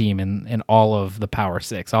easiest team in all of the Power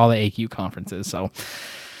Six, all the AQ conferences. So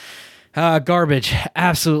garbage,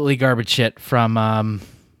 absolutely garbage shit from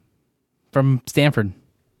Stanford.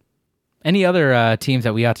 Any other teams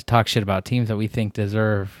that we ought to talk shit about? Teams that we think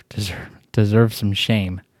deserve some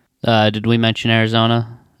shame. Did we mention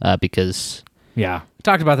Arizona? Because Yeah, we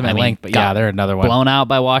talked about them at I mean, length, but got yeah, they're another one. blown out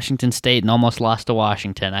by Washington State and almost lost to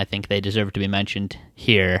Washington. I think they deserve to be mentioned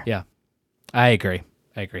here. Yeah, I agree.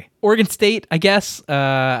 Oregon State, I guess.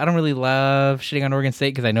 I don't really love shitting on Oregon State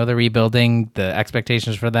because I know they're rebuilding. The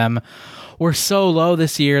expectations for them were so low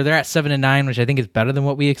this year. They're at 7-9, which I think is better than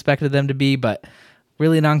what we expected them to be, but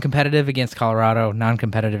really non-competitive against Colorado,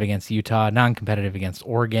 non-competitive against Utah, non-competitive against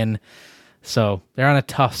Oregon. So they're on a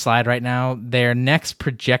tough slide right now. Their next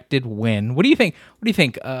projected win. What do you think?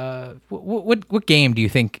 What game do you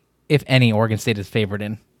think, if any, Oregon State is favored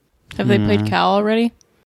in? Have they played Cal already?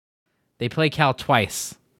 They play Cal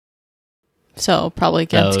twice. So probably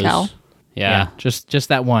against Those- Cal. Yeah. just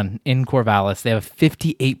that one in Corvallis. They have a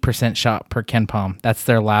 58% shot per Ken Palm. That's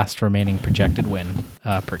their last remaining projected win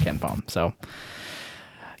per Ken Palm. So,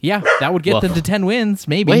 Yeah, that would get them to 10 wins,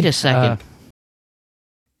 maybe. Wait a second.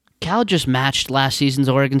 Cal just matched last season's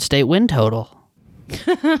Oregon State win total.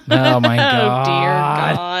 Oh my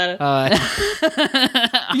god! Oh dear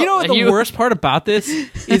God! You know what the worst part about this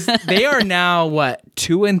is? They are now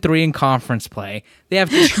 2-3 in conference play. They have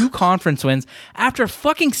 2 conference wins after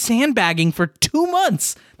fucking sandbagging for 2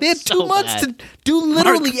 months. They had 2 months to do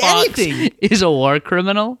literally Mark Fox anything. is a war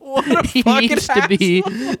criminal. What a fucking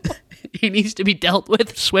He needs to be dealt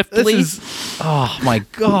with swiftly. Oh my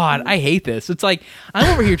god, I hate this. It's like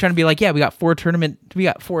I'm over here trying to be like, yeah, we got 4 tournament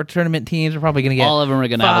teams. We're probably gonna get all of them are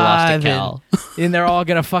gonna have a loss to Cal, and they're all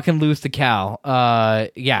gonna fucking lose to Cal.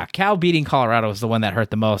 Yeah, Cal beating Colorado is the one that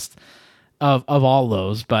hurt the most of all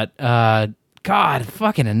those. But God,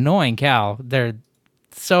 fucking annoying Cal. They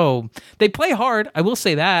play hard. I will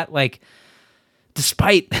say that. Like,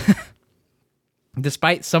 despite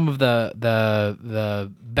some of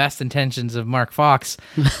the best intentions of Mark Fox,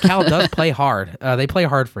 Cal does play hard. They play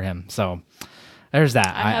hard for him. So there's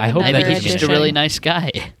that. I hope maybe that he's just a really nice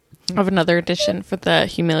guy. I have another addition for the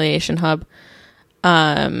humiliation hub.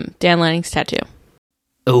 Dan Lanning's tattoo.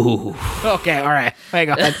 Ooh. Okay, all right.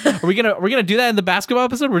 Hang on. Are we gonna do that in the basketball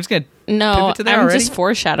episode? We're just gonna pivot to that I'm already? just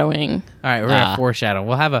foreshadowing. All right, we're gonna foreshadow.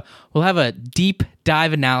 We'll have a deep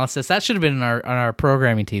dive analysis. That should have been on our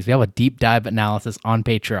programming teams. We have a deep dive analysis on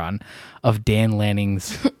Patreon of Dan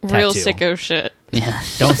Lanning's Real tattoo. sicko shit. Yeah.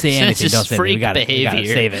 Don't say anything. This Don't is say anything. freak We got it.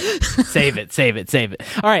 behavior. Save it. Save it.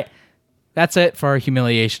 All right, that's it for our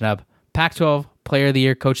humiliation hub. Pac-12 Player of the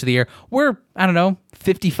Year, Coach of the Year. We're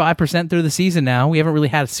 55% through the season now. We haven't really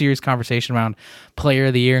had a serious conversation around Player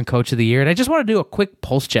of the Year and Coach of the Year. And I just want to do a quick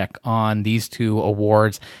pulse check on these 2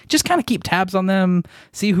 awards. Just kind of keep tabs on them.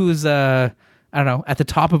 See who's at the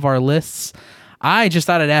top of our lists. I just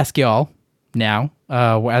thought I'd ask y'all now,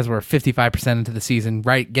 as we're 55% into the season,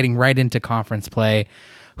 getting right into conference play,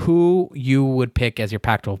 who you would pick as your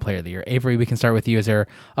Pac-12 Player of the Year. Avery, we can start with you. Is there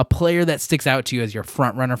a player that sticks out to you as your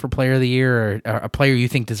front runner for Player of the Year, or a player you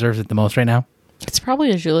think deserves it the most right now? It's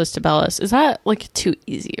probably Azuolas Tubelis. Is that too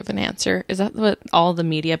easy of an answer? Is that what all the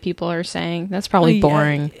media people are saying? That's probably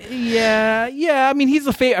boring. Yeah. I mean, he's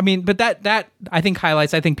the favorite. But that I think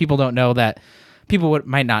highlights. I think people don't know that. People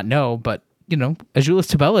might not know, but Azuolas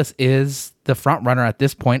Tubelis is the front runner at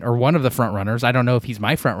this point, or one of the front runners. I don't know if he's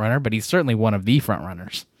my front runner, but he's certainly one of the front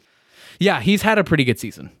runners. Yeah, he's had a pretty good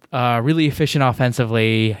season. Really efficient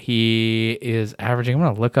offensively. He is averaging. I'm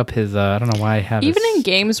going to look up his. I don't know why I have. Even in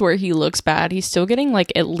games where he looks bad, he's still getting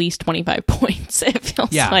at least 25 points. It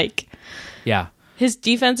feels like. Yeah. His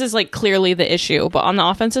defense is clearly the issue, but on the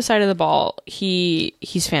offensive side of the ball,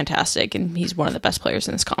 he's fantastic, and he's one of the best players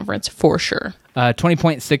in this conference for sure.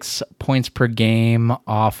 20.6 points per game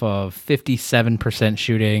off of 57%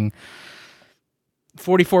 shooting.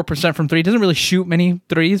 44% from 3. Doesn't really shoot many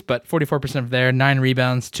threes, but 44% from there. 9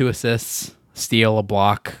 rebounds, 2 assists, steal, a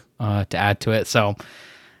block to add to it. So,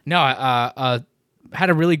 no, had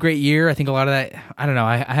a really great year. I think a lot of that. I don't know.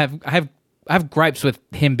 I have gripes with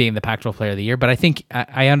him being the Pac-12 Player of the Year, but I think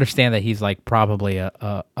I understand that he's probably a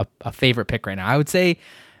favorite pick right now. I would say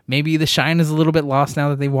maybe the shine is a little bit lost now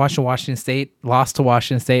that they lost to Washington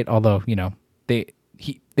State. Although they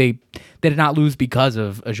did not lose because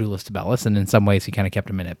of Azuolas Tubelis, and in some ways he kind of kept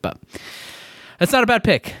him in it. But that's not a bad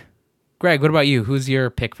pick. Greg, what about you? Who's your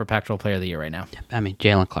pick for Pac-12 Player of the Year right now? I mean,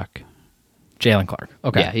 Jalen Clark. Jalen Clark.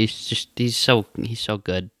 Okay. Yeah, he's so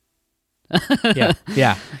good.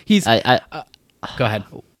 Yeah. He's. Go ahead.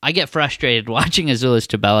 I get frustrated watching Azuolas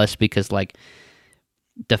Tubelis because,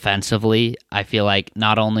 defensively, I feel like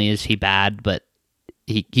not only is he bad, but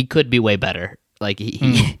he could be way better.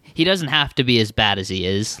 He doesn't have to be as bad as he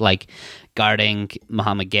is. Guarding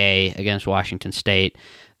Muhammad Gay against Washington State,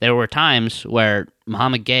 there were times where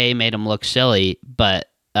Muhammad Gay made him look silly, but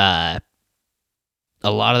a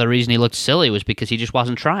lot of the reason he looked silly was because he just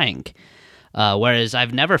wasn't trying. Whereas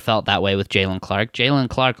I've never felt that way with Jalen Clark. Jalen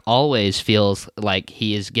Clark always feels like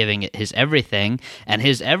he is giving it his everything, and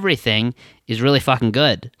his everything is really fucking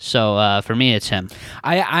good. So for me, it's him.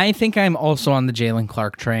 I think I'm also on the Jalen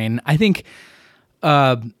Clark train. I think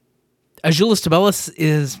Azuolas Tubelis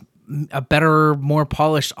is a better, more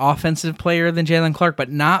polished offensive player than Jalen Clark, but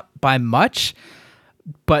not by much.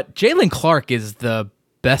 But Jalen Clark is the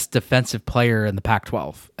best defensive player in the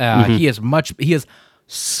Pac-12. He is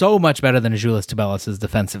so much better than Azuolas Tubelis is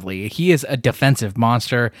defensively. He is a defensive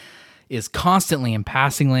monster, is constantly in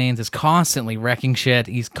passing lanes, is constantly wrecking shit.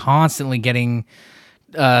 He's constantly getting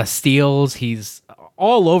steals. He's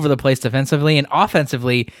all over the place defensively, and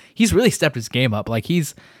offensively, he's really stepped his game up.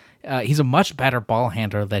 He's a much better ball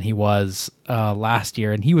handler than he was last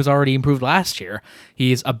year, and he was already improved last year.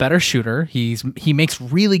 He's a better shooter. He makes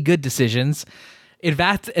really good decisions.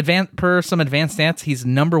 Per some advanced stats, he's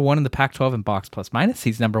number 1 in the Pac-12 in box plus minus.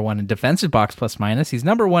 He's number 1 in defensive box plus minus. He's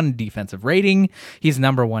number 1 in defensive rating. He's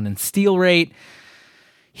number 1 in steal rate.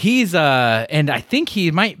 He's and I think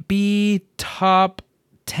he might be top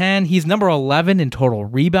 10. He's number 11 in total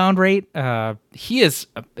rebound rate. He's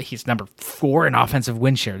number 4 in offensive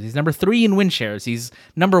win shares. He's number 3 in win shares. He's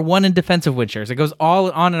number 1 in defensive win shares. It goes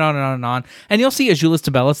all on and on and on and on. And you'll see Azuolas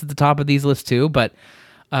Tubelis at the top of these lists too, but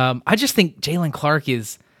I just think Jalen Clark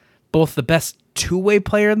is both the best two-way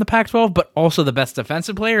player in the Pac-12, but also the best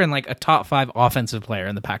defensive player and like a top 5 offensive player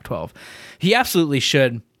in the Pac-12. He absolutely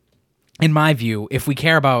should, in my view, if we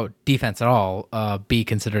care about defense at all, be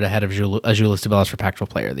considered ahead of Azuolas Tubelis for Pac-12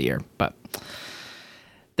 Player of the Year. But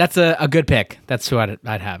that's a good pick. That's who I'd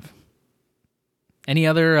have. Any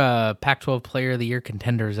other Pac-12 Player of the Year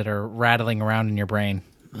contenders that are rattling around in your brain?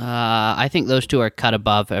 I think those two are cut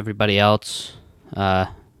above everybody else.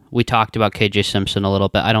 We talked about KJ Simpson a little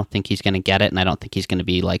bit. I don't think he's going to get it, and I don't think he's going to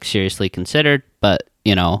be like seriously considered, but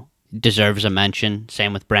deserves a mention.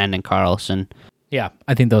 Same with Brandon Carlson. Yeah,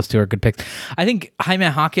 I think those two are good picks. I think Jaime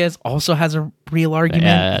Jaquez also has a real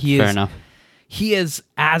argument. Yeah, fair enough. He is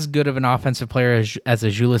as good of an offensive player as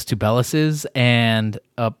Azuolas Tubelis is, and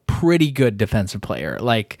a pretty good defensive player.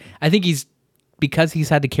 Like, I think because he's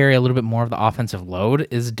had to carry a little bit more of the offensive load,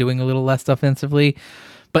 is doing a little less offensively,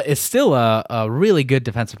 but is still a really good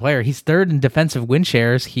defensive player. He's 3rd in defensive win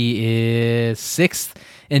shares. He is 6th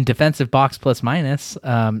in defensive box plus minus,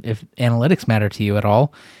 if analytics matter to you at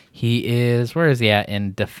all. He is, where is he at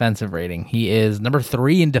in defensive rating? He is number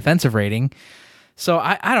 3 in defensive rating. So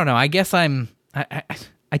I don't know. I guess I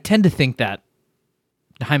tend to think that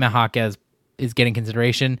Jaime Jaquez is getting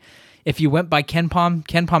consideration. If you went by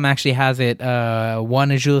KenPom actually has it 1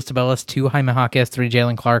 Azuolas Tubelis, 2 Jaime Jaquez, 3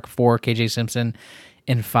 Jalen Clark, 4 KJ Simpson,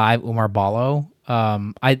 and 5 Oumar Ballo.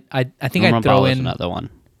 I think I'd throw in another one.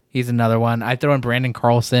 He's another one. I'd throw in Brandon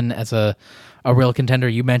Carlson as a real contender.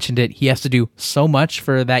 You mentioned it. He has to do so much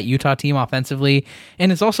for that Utah team offensively,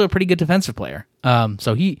 and is also a pretty good defensive player.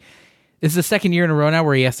 So this is the 2nd year in a row now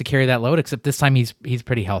where he has to carry that load, except this time he's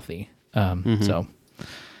pretty healthy. So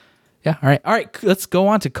yeah. All right. Let's go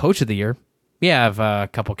on to Coach of the Year. We have a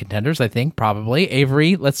couple contenders, I think, probably.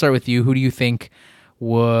 Avery, let's start with you. Who do you think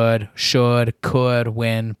could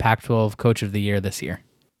win Pac-12 Coach of the Year this year?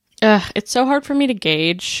 It's so hard for me to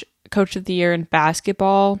gauge Coach of the Year in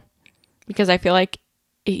basketball because I feel like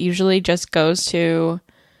it usually just goes to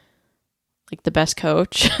like the best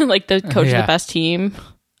coach, like the coach of the best team,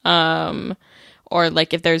 or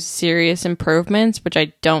like if there's serious improvements, which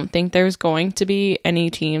I don't think there's going to be any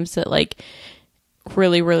teams that like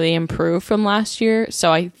really, really improve from last year.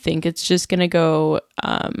 So I think it's just going to go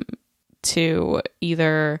to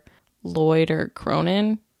either Lloyd or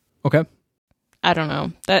Cronin. Okay. I don't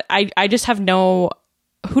know. That I just have no.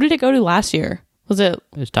 Who did it go to last year? It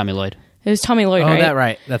was Tommy Lloyd. It was Tommy Lloyd, oh,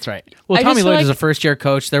 right? That's right. Well, Tommy Lloyd is a first-year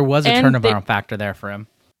coach. There was a turnaround factor there for him.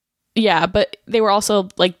 Yeah, but they were also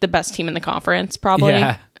like the best team in the conference, probably.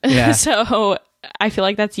 Yeah. So I feel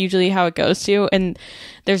like that's usually how it goes to, and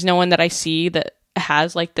there's no one that I see that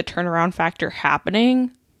has like the turnaround factor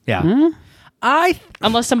happening. Yeah.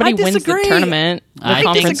 Unless somebody wins the tournament.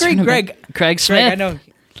 I disagree, tournament. Craig Smith. I know.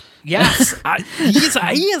 Yes,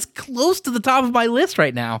 he is close to the top of my list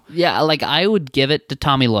right now. Yeah, like I would give it to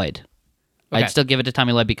Tommy Lloyd. Okay. I'd still give it to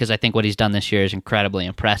Tommy Lloyd because I think what he's done this year is incredibly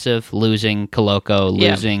impressive. Losing Koloko,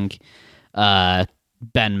 losing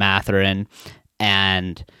Ben Mathurin,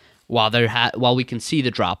 and while we can see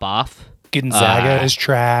the drop off, Gonzaga is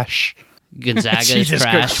trash. Gonzaga is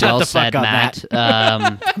trash. Well said, Matt.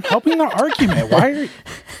 I'm helping the argument. Why?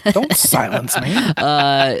 Don't silence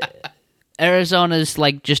me. Arizona's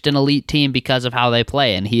like just an elite team because of how they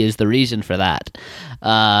play, and he is the reason for that.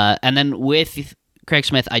 And then with Craig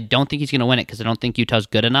Smith, I don't think he's going to win it because I don't think Utah's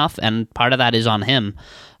good enough, and part of that is on him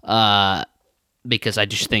because I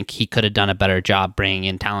just think he could have done a better job bringing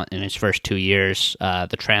in talent in his first 2 years.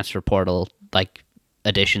 The transfer portal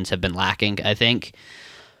additions have been lacking, I think.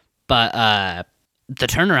 But the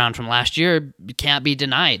turnaround from last year can't be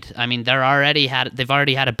denied. I mean, they've already had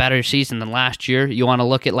a better season than last year. You want to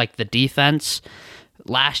look at the defense.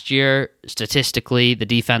 Last year, statistically, the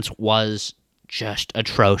defense was just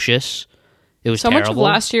atrocious. It was terrible. So much of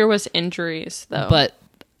last year was injuries, though. But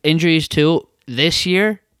injuries too. This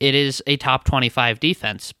year, it is a top 25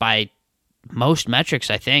 defense by most metrics,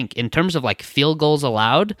 I think. In terms of field goals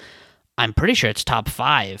allowed, I'm pretty sure it's top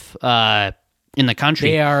 5. in the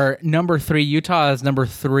country. They are number 3. Utah is number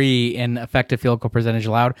 3 in effective field goal percentage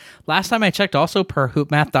allowed. Last time I checked, also per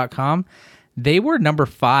hoopmath.com, they were number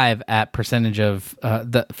 5 at percentage of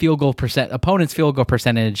the field goal opponent's field goal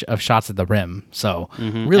percentage of shots at the rim. So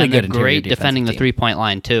really and good. They're great interior defending the defensive team. 3-point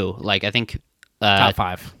line too. Like I think Top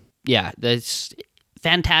 5. Yeah, that's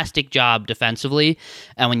fantastic job defensively.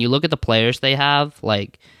 And when you look at the players they have,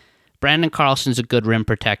 like Brandon Carlson's a good rim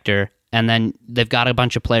protector, and then they've got a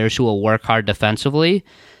bunch of players who will work hard defensively,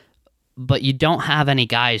 but you don't have any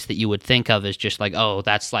guys that you would think of as just like, oh,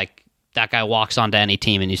 that's like that guy walks onto any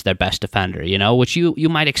team and he's their best defender, you know, which you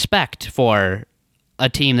might expect for a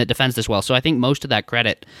team that defends this well. So I think most of that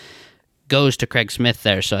credit goes to Craig Smith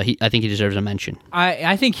there, so I think he deserves a mention.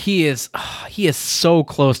 I think he is so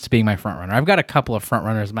close to being my front runner. I've got a couple of front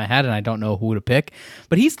runners in my head, and I don't know who to pick,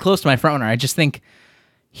 but he's close to my front runner. I just think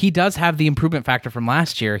he does have the improvement factor from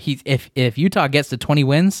last year. If Utah gets to 20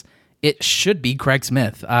 wins, it should be Craig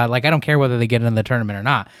Smith. Like I don't care whether they get into the tournament or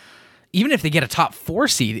not. Even if they get a top 4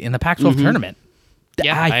 seed in the Pac-12 tournament,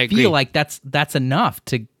 Yeah, I agree. feel like that's enough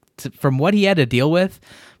to from what he had to deal with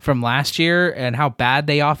from last year and how bad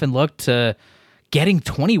they often looked to getting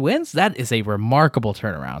 20 wins. That is a remarkable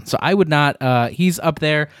turnaround. So I would not. He's up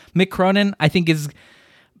there. Mick Cronin, I think, is.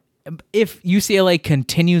 If UCLA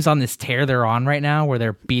continues on this tear they're on right now, where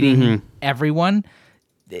they're beating everyone,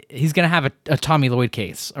 he's going to have a Tommy Lloyd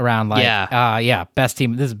case around. Like, best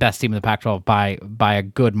team. This is best team in the Pac-12 by a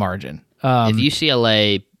good margin. If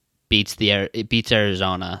UCLA beats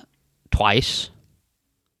Arizona twice,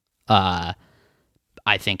 I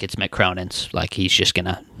think it's Mick Cronin's. Like he's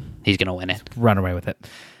gonna win it. Run away with it.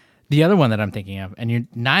 The other one that I'm thinking of, and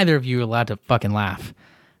neither of you are allowed to fucking laugh.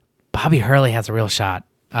 Bobby Hurley has a real shot.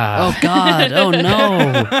 Oh God! Oh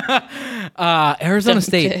no! Arizona Don't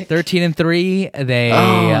State, pick. 13-3. They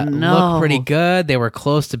look pretty good. They were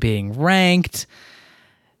close to being ranked.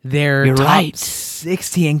 They're You're top right.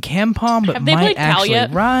 60 in KenPom, but Have they might played Cal actually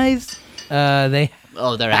yet? rise. They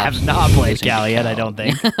They're have not played Cal yet, I don't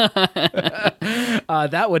think.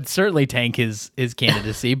 That would certainly tank his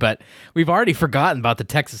candidacy, but we've already forgotten about the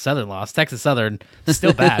Texas Southern loss. Texas Southern is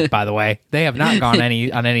still bad, by the way. They have not gone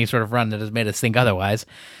on any sort of run that has made us think otherwise.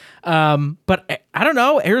 But I don't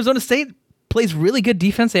know. Arizona State plays really good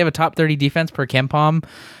defense. They have a top 30 defense per KenPom.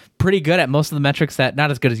 Pretty good at most of the metrics that,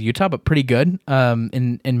 not as good as Utah, but pretty good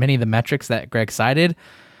in many of the metrics that Greg cited.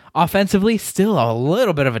 Offensively, still a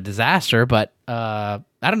little bit of a disaster, but I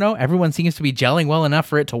don't know. Everyone seems to be gelling well enough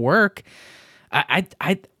for it to work.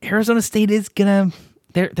 Arizona State is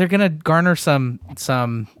they're gonna garner some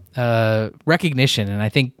recognition, and I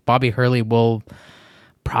think Bobby Hurley will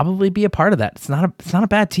probably be a part of that. It's not a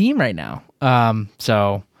bad team right now.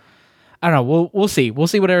 So I don't know. We'll see. We'll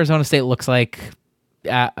see what Arizona State looks like.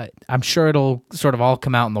 I'm sure it'll sort of all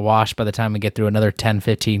come out in the wash by the time we get through another 10,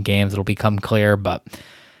 15 games. It'll become clear, but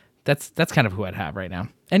that's kind of who I'd have right now.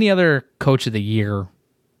 Any other coach of the year,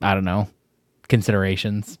 I don't know,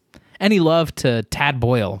 considerations? Any love to Tad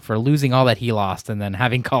Boyle for losing all that he lost and then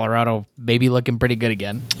having Colorado maybe looking pretty good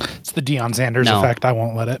again? It's the Deion Sanders No. effect. I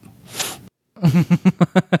won't let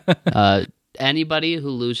it. Anybody who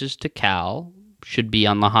loses to Cal should be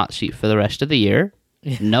on the hot seat for the rest of the year.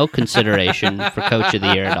 No consideration for coach of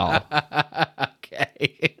the year at all. Okay,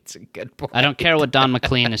 it's a good point. I don't care what Don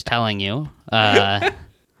McLean is telling you.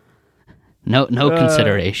 No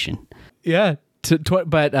consideration. Yeah,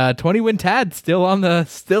 but 20 win Tad still on.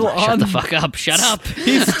 Shut the fuck up. Shut up.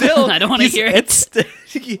 He's still. I don't want to hear it.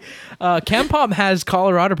 KenPom has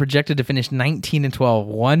Colorado projected to finish 19-12,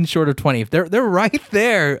 one short of 20. They're right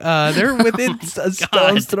there. They're within a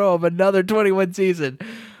stone's throw of another 21 season.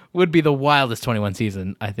 Would be the wildest 21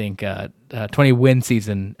 season, I think, 20 win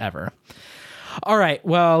season ever. All right,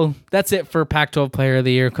 well, that's it for Pac-12 Player of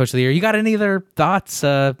the Year, Coach of the Year. You got any other thoughts,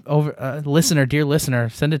 dear listener?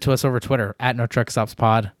 Send it to us over Twitter at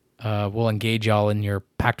NoTruckStopsPod. We'll engage y'all in your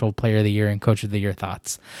Pac-12 Player of the Year and Coach of the Year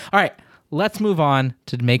thoughts. All right, let's move on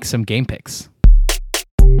to make some game picks.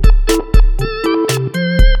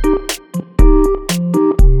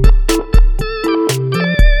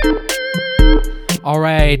 All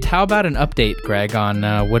right, how about an update, Greg, on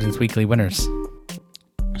Wooden's weekly winners?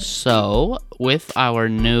 So, with our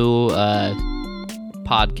new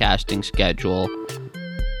podcasting schedule,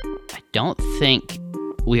 I don't think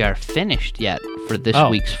we are finished yet for this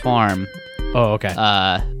week's farm. Oh, okay.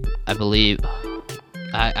 I believe...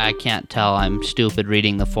 I can't tell. I'm stupid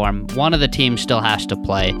reading the form. One of the teams still has to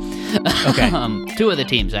play. Okay. Two of the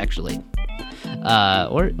teams, actually.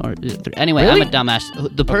 Anyway, Really? I'm a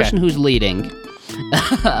dumbass. The person who's leading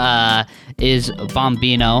is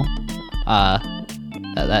Bombino.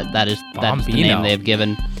 That is the Bombino. name they have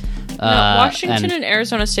given. Washington and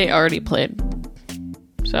Arizona State already played,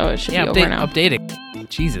 so it should be over now. Update it.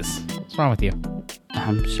 Jesus, what's wrong with you?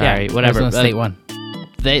 I'm sorry. Whatever. Arizona State won.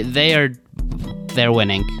 They're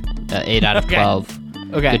winning. 8 out of 12.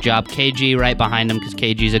 Okay. Good job, KG, right behind him because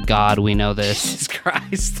KG's a god. We know this. Jesus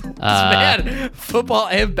Christ. It's bad. Football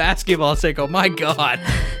and basketball sicko. My God.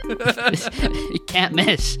 He can't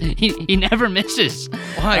miss. He never misses.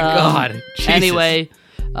 My God. Jesus. Anyway,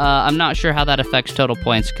 I'm not sure how that affects total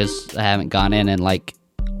points because I haven't gone in and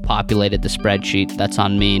populated the spreadsheet. That's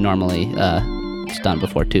on me. Normally, it's done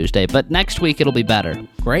before Tuesday, but next week it'll be better.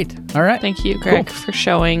 Great. All right. Thank you, Greg, for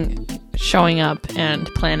showing up and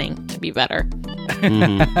planning to be better.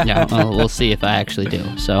 Yeah, well, we'll see if I actually do.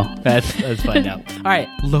 So let's find out. All right,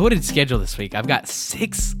 loaded schedule this week. I've got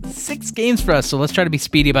six games for us, so let's try to be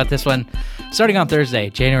speedy about this one. Starting on Thursday,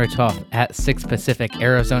 January 12th at 6 Pacific,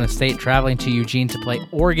 Arizona State traveling to Eugene to play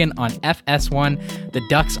Oregon on FS1. The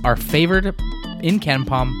Ducks are favored in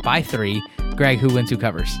KenPom by 3. Greg, who wins, who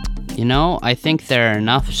covers? I think there are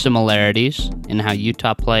enough similarities in how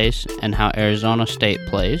Utah plays and how Arizona State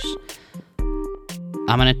plays.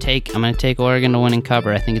 I'm gonna take Oregon to win and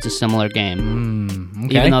cover. I think it's a similar game,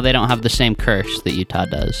 Okay. Even though they don't have the same curse that Utah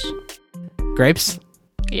does. Grapes?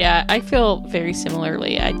 Yeah, I feel very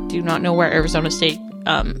similarly. I do not know where Arizona State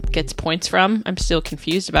gets points from. I'm still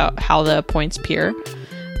confused about how the points appear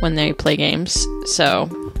when they play games. So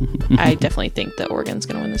I definitely think that Oregon's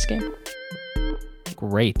going to win this game.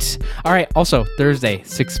 Great. All right. Also, Thursday,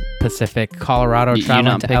 6 Pacific, Colorado You're traveling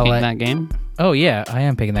not to picking LA. that game? Oh, yeah, I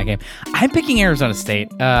am picking that game. I'm picking Arizona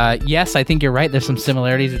State. Yes, I think you're right. There's some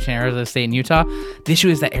similarities between Arizona State and Utah. The issue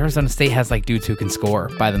is that Arizona State has dudes who can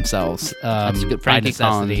score by themselves. That's good. Frankie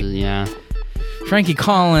Collins, yeah. Frankie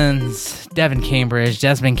Collins, Devin Cambridge,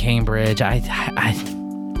 Desmond Cambridge. I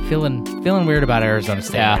feeling weird about Arizona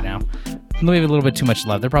State right now. Maybe a little bit too much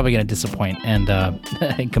love. They're probably going to disappoint and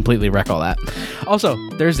completely wreck all that. Also,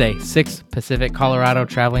 Thursday, 6 Pacific, Colorado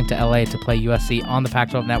traveling to LA to play USC on the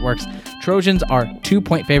Pac-12 networks. Trojans are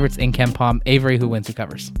 2-point favorites in KenPom. Avery, who wins, who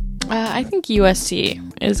covers? I think USC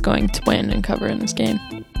is going to win and cover in this game.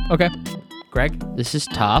 Okay. Greg? This is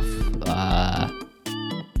tough.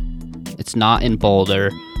 It's not in Boulder,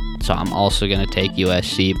 so I'm also going to take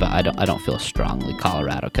USC, but I don't feel strongly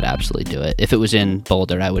Colorado could absolutely do it. If it was in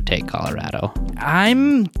Boulder, I would take Colorado.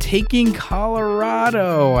 I'm taking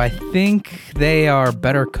Colorado. I think they are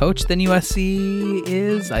better coached than USC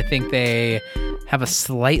is. I think they have a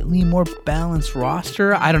slightly more balanced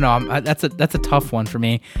roster. I don't know. That's a tough one for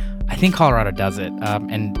me. I think Colorado does it.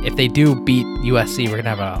 And if they do beat USC, we're going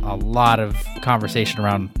to have a lot of conversation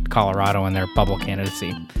around Colorado and their bubble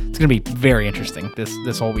candidacy. It's going to be very interesting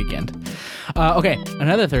this whole weekend. Okay,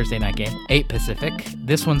 another Thursday night game, 8 Pacific.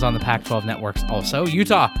 This one's on the Pac-12 networks also.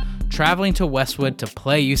 Utah traveling to Westwood to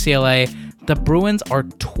play UCLA. The Bruins are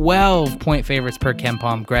 12-point favorites per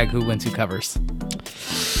KenPom. Greg, who wins, who covers?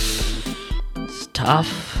 It's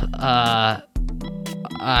tough. I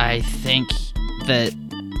think that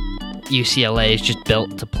UCLA is just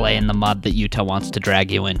built to play in the mud that Utah wants to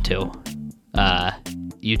drag you into.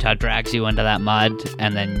 Utah drags you into that mud,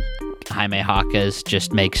 and then Jaime Hawkes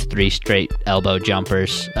just makes 3 straight elbow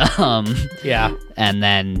jumpers. Yeah. And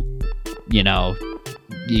then,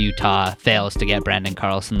 Utah fails to get Brandon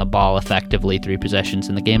Carlson the ball effectively 3 possessions,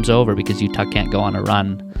 and the game's over because Utah can't go on a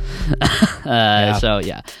run. So,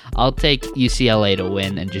 yeah, I'll take UCLA to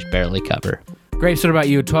win and just barely cover. Great. So what about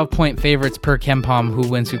you? 12-point favorites per KenPom. Who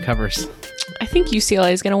wins, who covers? I think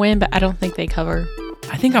UCLA is going to win, but I don't think they cover.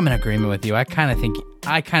 I think I'm in agreement with you. I kind of think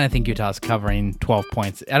Utah's covering 12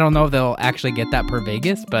 points. I don't know if they'll actually get that per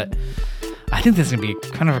Vegas, but I think this is going to be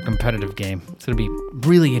kind of a competitive game. It's going to be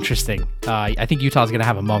really interesting. I think Utah's going to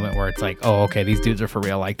have a moment where it's like, oh, okay, these dudes are for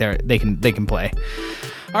real. Like they can play.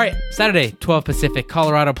 All right, Saturday, 12 Pacific.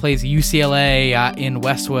 Colorado plays UCLA in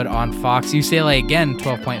Westwood on Fox. UCLA, again,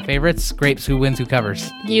 12-point favorites. Grapes, who wins, who covers?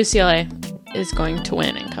 UCLA is going to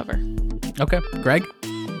win and cover. Okay. Greg?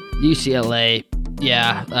 UCLA,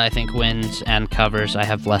 yeah, I think wins and covers. I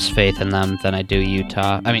have less faith in them than I do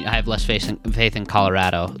Utah. I have less faith in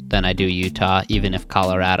Colorado than I do Utah, even if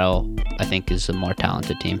Colorado, I think, is a more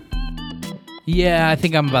talented team. Yeah, I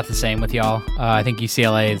think I'm about the same with y'all. I think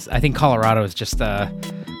I think Colorado is just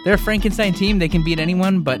they're a Frankenstein team. They can beat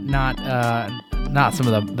anyone, but not some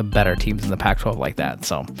of the better teams in the Pac-12 like that.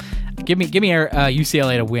 So give me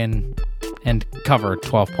UCLA to win and cover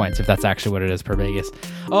 12 points if that's actually what it is per Vegas.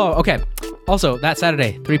 Oh, okay. Also, that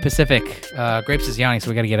Saturday, 3 Pacific, Grapes is yawning, so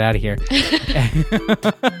we got to get out of here.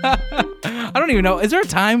 I don't even know. Is there a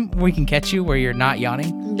time we can catch you where you're not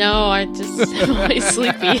yawning? No, I'm always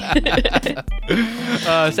sleepy.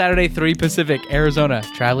 Saturday, 3 Pacific, Arizona,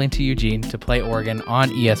 traveling to Eugene to play Oregon on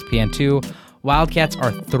ESPN2. Wildcats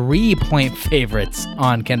are 3-point favorites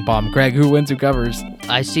on Ken Palm. Greg, who wins, who covers?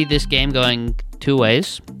 I see this game going two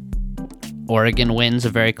ways. Oregon wins a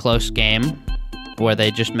very close game where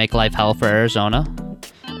they just make life hell for Arizona,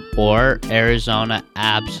 or Arizona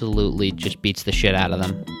absolutely just beats the shit out of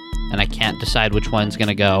them. And I can't decide which one's going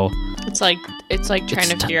to go. It's like trying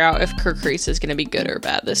to figure out if Kirk Reese is going to be good or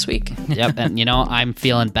bad this week. Yep, and I'm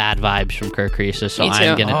feeling bad vibes from Kirk Reese, so Me too.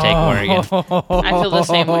 I'm going to take Oregon. I feel the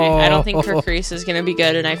same way. I don't think Kirk Reese is going to be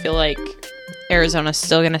good, and I feel like Arizona's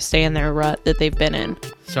still going to stay in their rut that they've been in.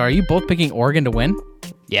 So are you both picking Oregon to win?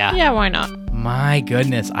 Yeah. Yeah, why not? My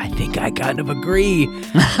goodness, I think I kind of agree.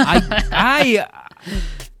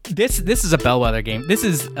 This is a bellwether game. This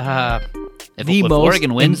is If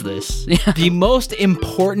Oregon wins this. the most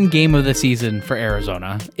important game of the season for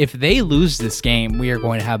Arizona. If they lose this game, we are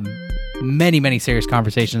going to have many, many serious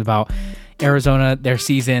conversations about Arizona, their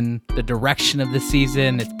season, the direction of the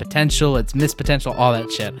season, its potential, its missed potential, all that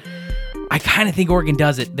shit. I kind of think Oregon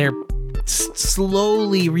does it. They're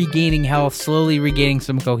slowly regaining health, slowly regaining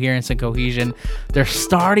some coherence and cohesion. They're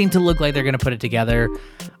starting to look like they're going to put it together.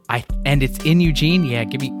 And it's in Eugene. Yeah,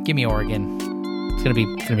 give me Oregon. It's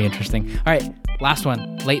gonna be interesting. All right, last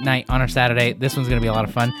one, late night on our Saturday. This one's gonna be a lot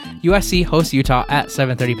of fun. USC hosts Utah at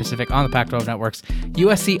 7:30 Pacific on the Pac-12 networks.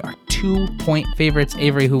 USC are 2-point favorites.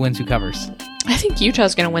 Avery, who wins, who covers? I think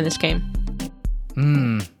Utah's going to win this game.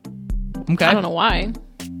 Okay. I don't know why.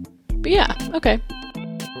 But yeah, okay.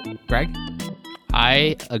 Greg?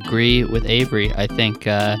 I agree with Avery. I think,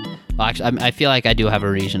 actually, I feel like I do have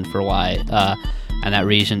a reason for why, and that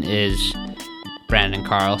reason is Brandon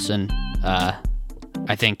Carlson.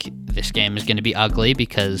 I think this game is going to be ugly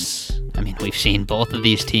because, we've seen both of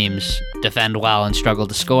these teams defend well and struggle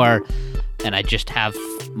to score, and I just have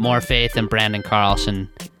more faith in Brandon Carlson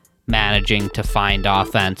managing to find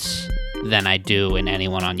offense than I do in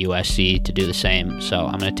anyone on USC to do the same. So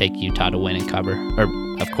I'm going to take Utah to win and cover. Or,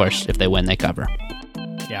 of course, if they win, they cover.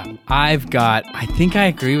 Yeah. I think I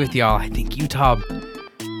agree with y'all. I think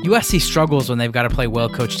USC struggles when they've got to play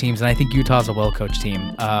well-coached teams, and I think Utah's a well-coached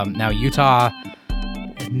team. Now, Utah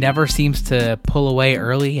never seems to pull away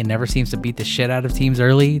early and never seems to beat the shit out of teams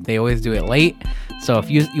early. They always do it late. So if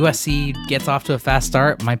USC gets off to a fast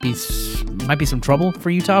start, might be some trouble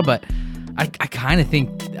for Utah. But I kind of think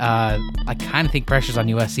pressure's on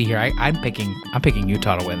USC here. I'm picking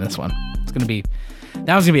Utah to win this one.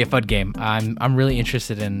 That was gonna be a fun game. I'm really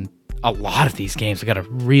interested in a lot of these games. We got a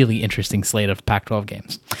really interesting slate of Pac-12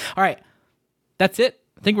 games. All right, that's it.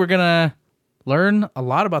 I think we're gonna learn a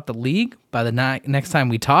lot about the league by the next time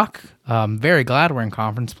we talk. Very glad we're in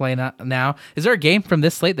conference play now. Is there a game from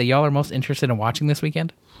this slate that y'all are most interested in watching this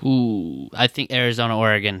weekend? Ooh, I think Arizona,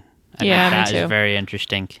 Oregon. Me That too. is very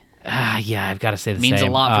interesting. Yeah, I've got to say the same. Means a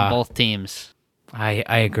lot for both teams. I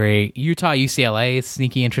agree. Utah, UCLA is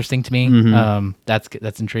sneaky interesting to me. Mm-hmm.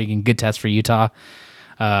 That's intriguing. Good test for Utah.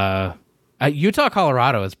 Utah,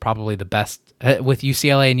 Colorado is probably the best with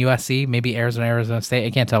UCLA and USC. Maybe Arizona State.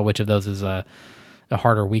 I can't tell which of those is a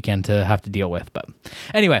harder weekend to have to deal with. But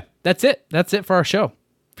anyway, that's it. That's it for our show.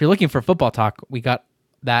 If you're looking for football talk, we got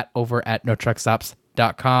that over at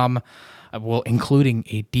NoTruckStops.com. Including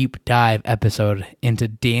a deep dive episode into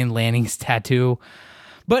Dan Lanning's tattoo.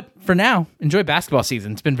 But for now, enjoy basketball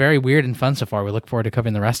season. It's been very weird and fun so far. We look forward to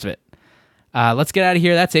covering the rest of it. Let's get out of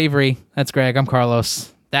here. That's Avery. That's Greg. I'm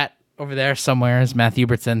Carlos. That over there somewhere is Matt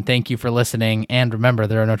Hubertson. Thank you for listening. And remember,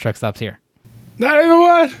 there are no truck stops here. Not even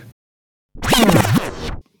one.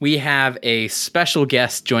 We have a special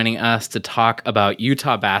guest joining us to talk about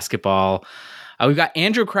Utah basketball. We've got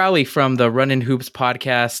Andrew Crowley from the Run and Hoops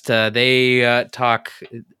podcast.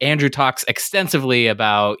 Andrew talks extensively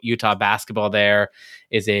about Utah basketball. There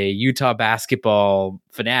is a Utah basketball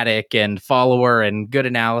fanatic and follower and good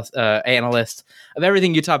analyst of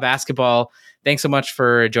everything Utah basketball. Thanks so much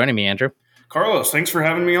for joining me, Andrew. Carlos, thanks for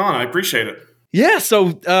having me on. I appreciate it. Yeah,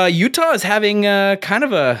 so Utah is having kind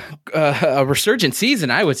of a resurgent season,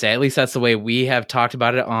 I would say. At least that's the way we have talked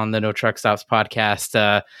about it on the No Truck Stops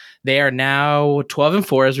podcast. They are now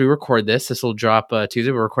 12-4 as we record this. This will drop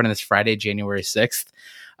Tuesday. We're recording this Friday, January 6th.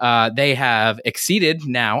 They have exceeded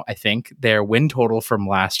now, I think, their win total from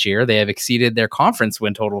last year. They have exceeded their conference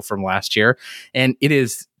win total from last year. And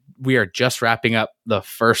we are just wrapping up the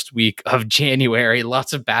first week of January.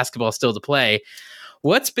 Lots of basketball still to play.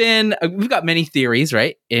 We've got many theories,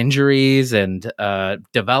 right? Injuries and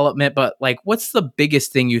development, but what's the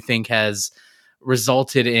biggest thing you think has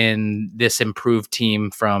resulted in this improved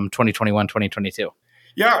team from 2021, 2022.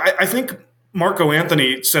 Yeah, I think Marco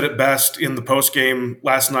Anthony said it best in the postgame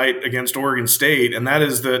last night against Oregon State, and that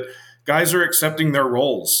is that guys are accepting their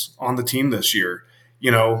roles on the team this year.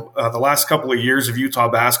 The last couple of years of Utah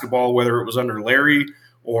basketball, whether it was under Larry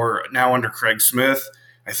or now under Craig Smith,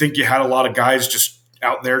 I think you had a lot of guys just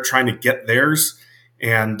out there trying to get theirs.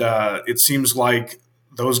 And it seems like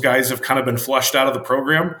those guys have kind of been flushed out of the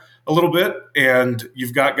program a little bit. And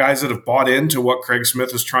you've got guys that have bought into what Craig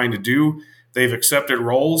Smith is trying to do. They've accepted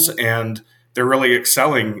roles and they're really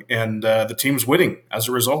excelling, and the team's winning as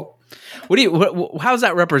a result. How is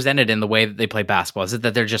that represented in the way that they play basketball? Is it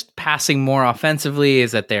that they're just passing more offensively?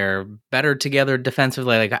 Is that they're better together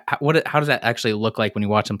defensively? Like, how does that actually look like when you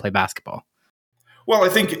watch them play basketball? Well, I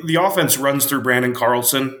think the offense runs through Branden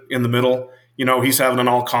Carlson in the middle. He's having an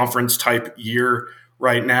all-conference type year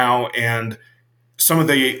right now, and some of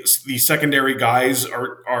the secondary guys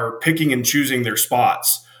are picking and choosing their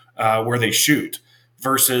spots where they shoot,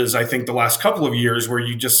 versus I think the last couple of years where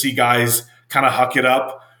you just see guys kind of huck it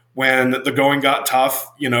up when the going got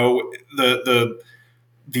tough. The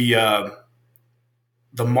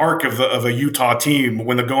mark of a Utah team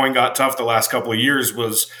when the going got tough the last couple of years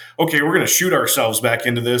was, okay, we're going to shoot ourselves back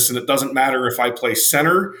into this, and it doesn't matter if I play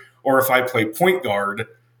center or if I play point guard,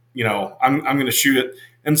 I'm going to shoot it.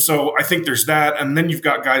 And so I think there's that. And then you've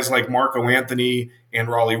got guys like Marco Anthony and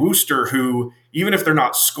Raleigh Wooster who, even if they're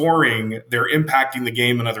not scoring, they're impacting the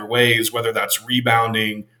game in other ways, whether that's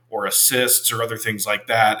rebounding or assists or other things like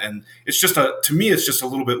that. And it's just to me, it's just a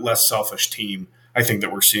little bit less selfish team, I think,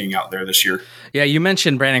 that we're seeing out there this year. Yeah, you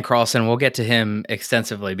mentioned Branden Carlson. We'll get to him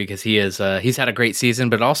extensively because he's had a great season,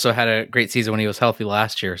 but also had a great season when he was healthy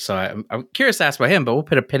last year. So I'm curious to ask about him, but we'll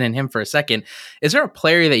put a pin in him for a second. Is there a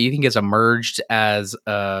player that you think has emerged as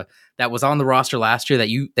that was on the roster last year that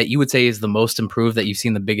you would say is the most improved, that you've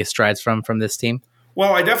seen the biggest strides from this team?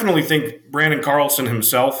 Well, I definitely think Branden Carlson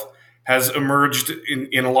himself has emerged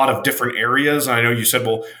in a lot of different areas. And I know you said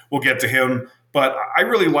we'll get to him, but I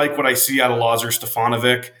really like what I see out of Lazar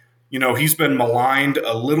Stefanovic. He's been maligned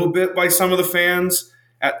a little bit by some of the fans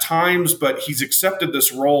at times, but he's accepted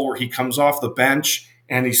this role where he comes off the bench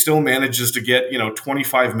and he still manages to get,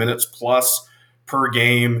 25 minutes plus per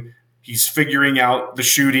game. He's figuring out the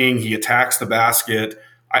shooting. He attacks the basket.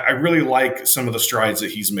 I really like some of the strides that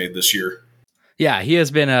he's made this year. Yeah, he has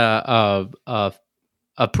been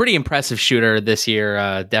a pretty impressive shooter this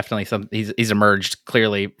year. Definitely he's emerged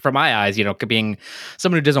clearly from my eyes, being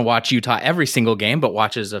someone who doesn't watch Utah every single game, but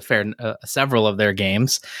watches several of their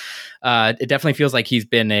games. It definitely feels like he's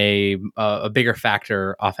been a bigger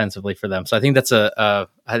factor offensively for them. So I think that's a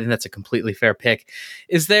completely fair pick.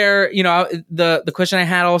 Is there, the question I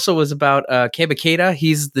had also was about Keba Keita.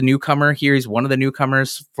 He's the newcomer here. He's one of the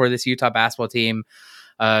newcomers for this Utah basketball team.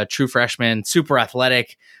 True freshman, super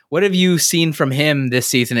athletic. What have you seen from him this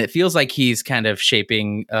season? It feels like he's kind of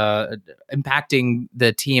impacting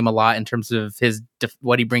the team a lot in terms of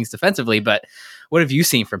what he brings defensively. But what have you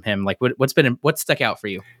seen from him? Like, what stuck out for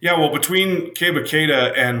you? Yeah, well, between Keba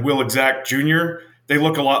Keita and Will Exact Jr., they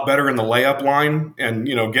look a lot better in the layup line and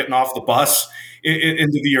getting off the bus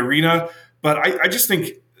into the arena. But I just think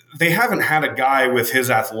they haven't had a guy with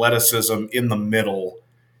his athleticism in the middle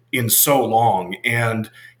in so long.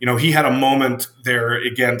 And, he had a moment there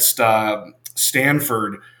against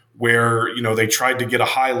Stanford where, they tried to get a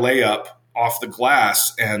high layup off the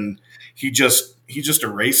glass and he just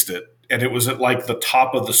erased it. And it was at like the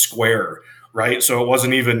top of the square, right? So it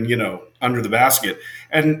wasn't even, under the basket.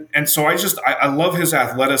 And so I love his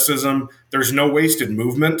athleticism. There's no wasted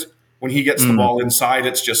movement. When he gets the ball inside,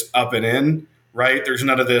 it's just up and in, right? There's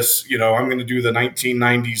none of this, I'm going to do the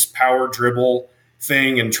 1990s power dribble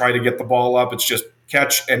thing and try to get the ball up. It's just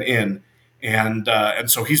catch and in. And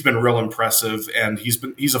so he's been real impressive, and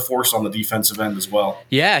he's a force on the defensive end as well.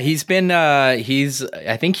 Yeah, he's been I'm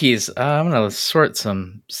going to sort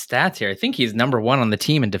some stats here. I think he's number 1 on the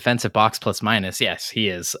team in defensive box plus minus. Yes, he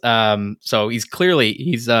is. So he's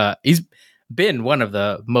been one of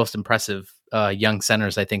the most impressive young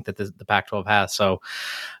centers I think that the Pac-12 has. So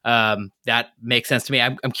that makes sense to me.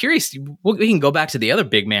 I'm curious. We can go back to the other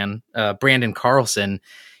big man, Branden Carlson.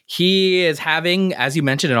 He is having, as you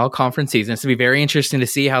mentioned, an all-conference season. It's going to be very interesting to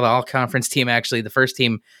see how the all-conference team, actually the first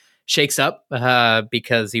team, shakes up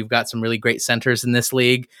because you've got some really great centers in this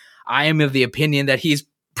league. I am of the opinion that he's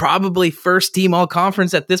probably first team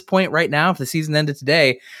all-conference at this point right now if the season ended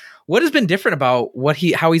today. what has been different about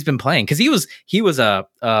how he's been playing? Because he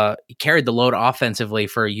carried the load offensively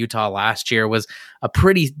for Utah last year, was a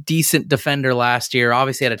pretty decent defender last year,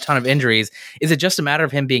 obviously had a ton of injuries. Is it just a matter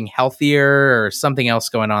of him being healthier or something else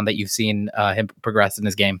going on that you've seen him progress in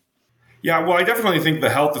his game? Yeah, well, I definitely think the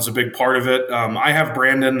health is a big part of it. I have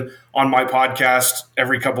Brandon on my podcast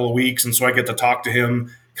every couple of weeks, and so I get to talk to him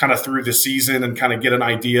kind of through the season and kind of get an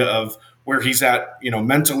idea of where he's at,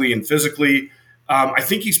 mentally and physically. I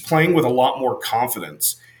think he's playing with a lot more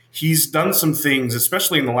confidence. He's done some things,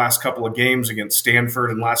 especially in the last couple of games against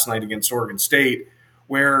Stanford and last night against Oregon State,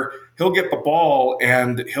 where he'll get the ball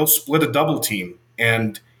and he'll split a double team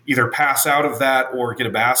and either pass out of that or get a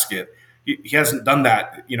basket. He hasn't done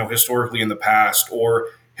that, historically in the past, or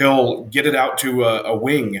he'll get it out to a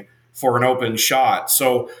wing for an open shot.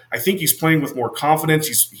 So I think he's playing with more confidence.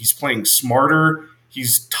 He's playing smarter.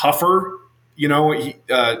 He's tougher.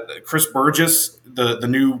 Chris Burgess, the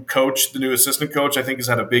new coach, the new assistant coach, I think has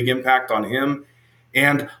had a big impact on him.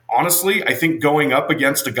 And honestly, I think going up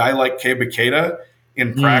against a guy like Keba Keita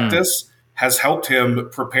in practice has helped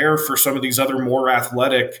him prepare for some of these other more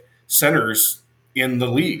athletic centers in the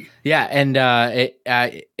league. Yeah, and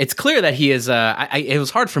it's clear that he is. It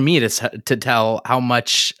was hard for me to tell how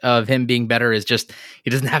much of him being better is just he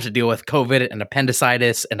doesn't have to deal with COVID and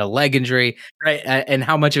appendicitis and a leg injury, right? And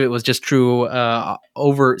how much of it was just true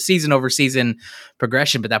over season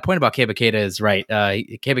progression. But that point about Keba Keita is right.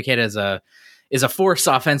 Keba Keita is a force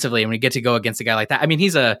offensively, and when you get to go against a guy like that, I mean,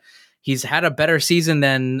 he's had a better season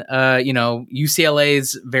than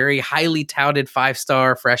UCLA's very highly touted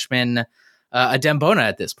 5-star freshman. Adem Bona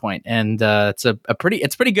at this point. And it's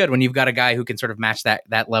pretty good when you've got a guy who can sort of match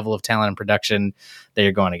that level of talent and production that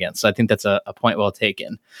you're going against. So I think that's a point well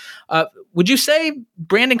taken. Would you say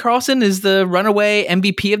Branden Carlson is the runaway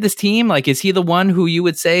MVP of this team? Like, is he the one who you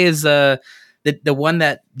would say is the one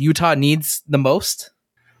that Utah needs the most?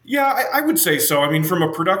 Yeah, I would say so. I mean, from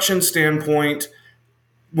a production standpoint,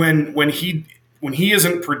 when he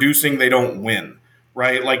isn't producing, they don't win.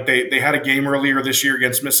 Right, like they had a game earlier this year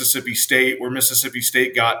against Mississippi State where Mississippi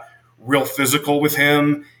State got real physical with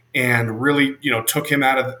him and really, took him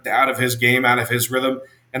out of his game, out of his rhythm,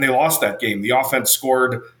 and they lost that game. The offense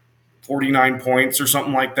scored 49 points or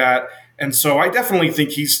something like that, and so I definitely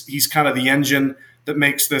think he's kind of the engine that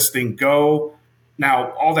makes this thing go.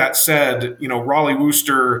 Now, all that said, Raleigh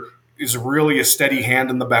Wooster is really a steady hand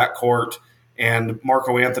in the backcourt, and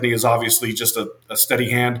Marco Anthony is obviously just a steady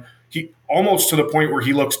hand. He almost to the point where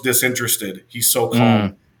he looks disinterested. He's so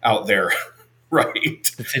calm out there, right?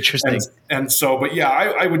 It's interesting. And so, but yeah,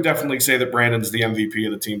 I would definitely say that Brandon's the MVP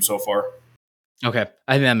of the team so far. Okay,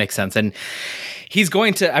 I think that makes sense. And he's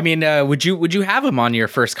going to. I mean, would you have him on your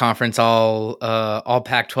first conference all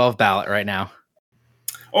Pac-12 ballot right now?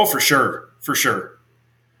 Oh, for sure.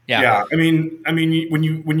 Yeah. I mean,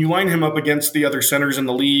 when you line him up against the other centers in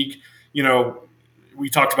the league, we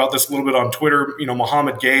talked about this a little bit on Twitter.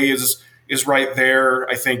 Mohamed Gay is right there.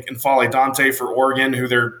 I think N'Faly Dante for Oregon, who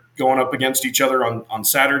they're going up against each other on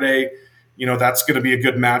Saturday. That's going to be a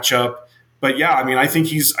good matchup. But yeah, I mean, I think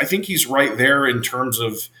he's right there in terms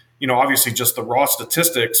of obviously just the raw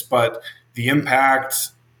statistics, but the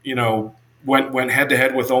impact. Went head to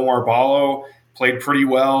head with Omar Ballo, played pretty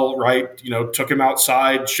well. Right, took him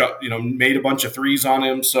outside, made a bunch of threes on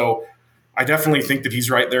him. So I definitely think that he's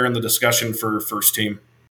right there in the discussion for first team.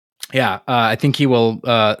 Yeah, I think he will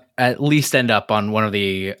at least end up on one of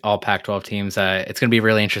the all Pac-12 teams. It's going to be a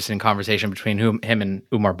really interesting conversation between him and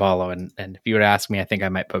Umar Ballo. And if you were to ask me, I think I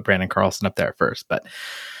might put Branden Carlson up there first. But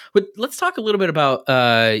let's talk a little bit about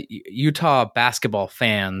Utah basketball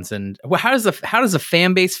fans and how does the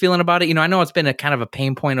fan base feeling about it? I know it's been a kind of a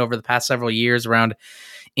pain point over the past several years around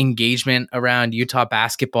engagement around Utah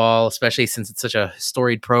basketball, especially since it's such a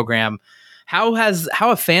storied program. How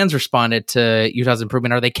have fans responded to Utah's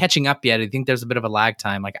improvement? Are they catching up yet? Do you think there's a bit of a lag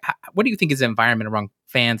time? Like, what do you think is the environment around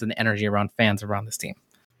fans and the energy around fans around this team?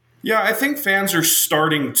 Yeah, I think fans are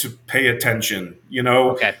starting to pay attention.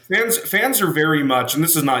 Okay. Fans are very much, and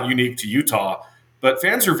this is not unique to Utah, but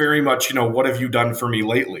fans are very much, what have you done for me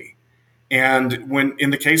lately? And when in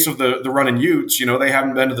the case of the Runnin' Utes, they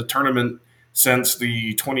haven't been to the tournament since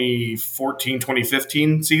the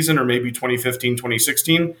 2014-2015 season, or maybe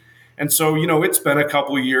 2015-2016. And so, it's been a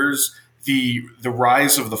couple of years. The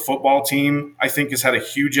rise of the football team, I think, has had a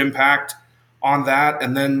huge impact on that.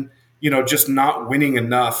 And then, just not winning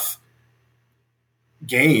enough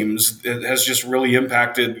games has just really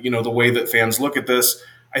impacted, the way that fans look at this.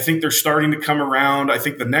 I think they're starting to come around. I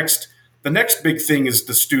think the next big thing is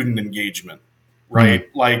the student engagement, right?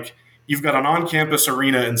 Mm-hmm. Like, you've got an on-campus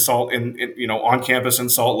arena on campus in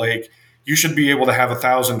Salt Lake. you should be able to have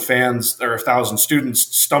 1,000 fans or 1,000 students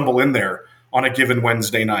stumble in there on a given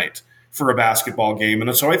Wednesday night for a basketball game.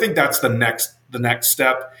 And so I think that's the next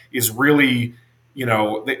step is really,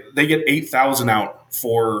 they get 8,000 out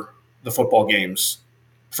for the football games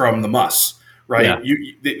from the MUS, right? Yeah.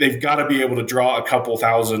 They've got to be able to draw a couple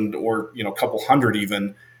thousand or, a couple hundred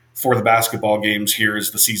even for the basketball games here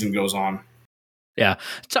as the season goes on. Yeah.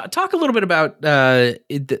 Talk a little bit about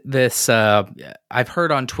this. I've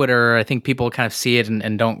heard on Twitter, I think people kind of see it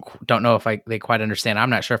and don't know if they quite understand. I'm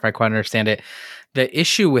not sure if I quite understand it. The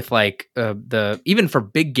issue with like even for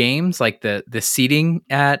big games, like the seating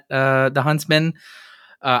at the Huntsman,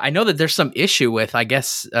 I know that there's some issue with, I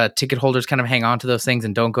guess, ticket holders kind of hang on to those things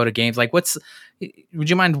and don't go to games. Like would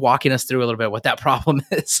you mind walking us through a little bit what that problem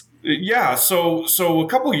is? Yeah. So a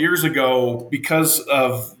couple of years ago, because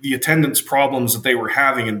of the attendance problems that they were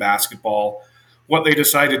having in basketball, what they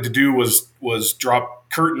decided to do was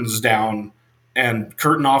drop curtains down and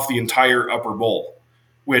curtain off the entire upper bowl,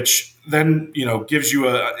 which then, gives you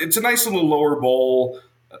it's a nice little lower bowl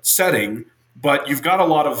setting, but you've got a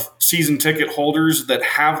lot of season ticket holders that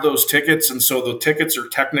have those tickets. And so the tickets are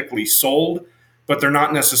technically sold, but they're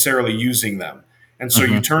not necessarily using them. And so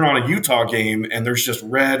you turn on a Utah game and there's just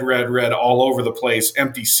red all over the place,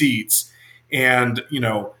 empty seats. And,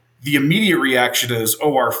 the immediate reaction is,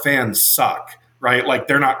 oh, our fans suck, right? Like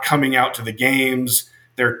they're not coming out to the games.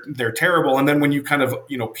 They're terrible. And then when you kind of,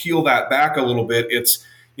 peel that back a little bit, it's,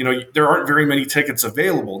 there aren't very many tickets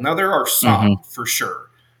available. Now there are some for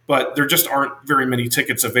sure, but there just aren't very many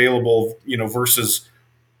tickets available, versus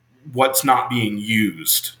what's not being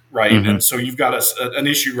used. Right. And so you've got an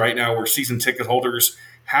issue right now where season ticket holders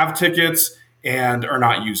have tickets and are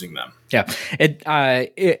not using them. Yeah.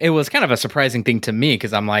 It was kind of a surprising thing to me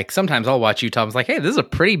because I'm like, sometimes I'll watch Utah. I was like, hey, this is a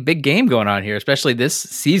pretty big game going on here, especially this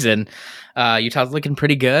season. Utah's looking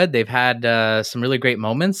pretty good. They've had some really great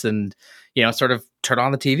moments and, sort of turn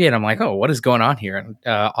on the TV and I'm like, oh, what is going on here? And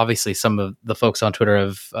obviously some of the folks on Twitter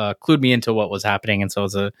have clued me into what was happening. And so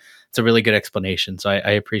it's a really good explanation. So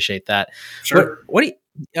I appreciate that. Sure. What do you,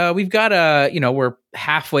 we've got we're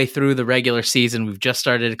halfway through the regular season. We've just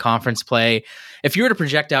started conference play. If you were to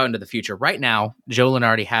project out into the future right now, Joe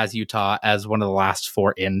Lunardi has Utah as one of the last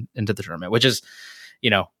four into the tournament, which is,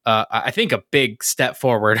 I think a big step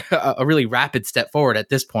forward, a really rapid step forward at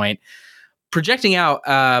this point. Projecting out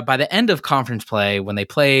by the end of conference play, when they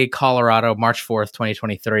play Colorado, March 4th,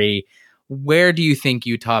 2023, where do you think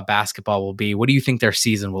Utah basketball will be? What do you think their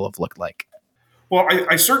season will have looked like? Well,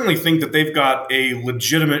 I certainly think that they've got a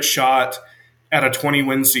legitimate shot at a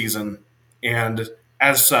 20-win season, and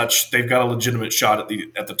as such, they've got a legitimate shot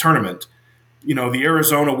at the tournament. The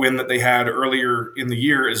Arizona win that they had earlier in the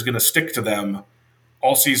year is going to stick to them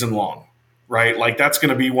all season long, right? Like that's going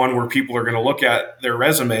to be one where people are going to look at their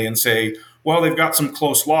resume and say, well, they've got some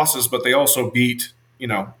close losses, but they also beat,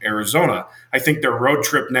 Arizona. I think their road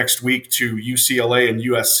trip next week to UCLA and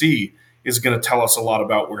USC is going to tell us a lot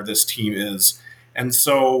about where this team is. And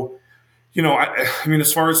so, I mean,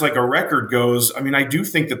 as far as like a record goes, I mean, I do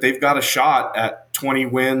think that they've got a shot at 20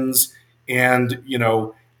 wins and,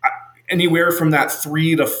 anywhere from that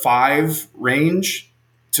 3 to 5 range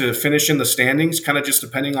to finish in the standings, kind of just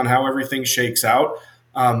depending on how everything shakes out.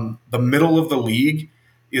 The middle of the league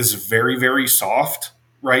is very, very soft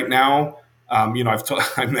right now. I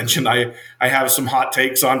mentioned I have some hot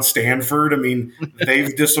takes on Stanford. I mean,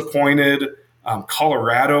 they've disappointed.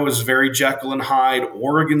 Colorado is very Jekyll and Hyde.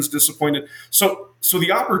 Oregon's disappointed. So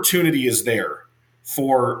the opportunity is there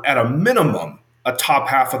for, at a minimum, a top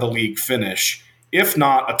half of the league finish, if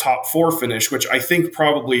not a top 4 finish, which I think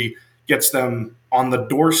probably gets them on the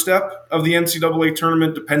doorstep of the NCAA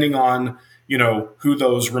tournament, depending on, who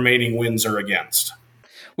those remaining wins are against.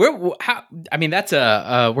 That's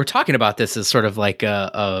we're talking about this as sort of like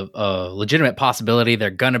a legitimate possibility. They're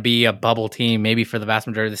going to be a bubble team maybe for the vast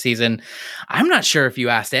majority of the season. I'm not sure if you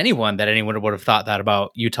asked anyone that anyone would have thought that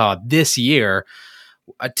about Utah this year.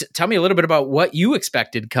 Tell me a little bit about what you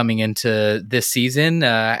expected coming into this season.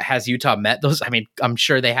 Has Utah met those? I mean, I'm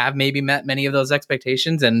sure they have maybe met many of those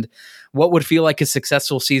expectations. And what would feel like a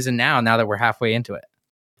successful season now that we're halfway into it?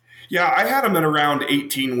 Yeah, I had them at around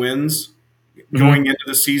 18 wins going into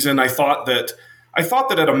the season. I thought that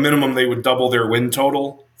at a minimum they would double their win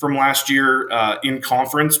total from last year in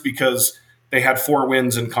conference, because they had 4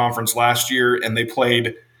 wins in conference last year, and they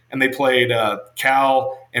played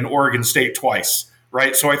Cal and Oregon State twice,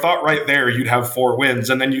 right? So I thought right there you'd have 4 wins,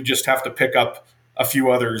 and then you just have to pick up a few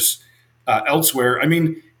others elsewhere. I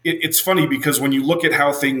mean, it's funny because when you look at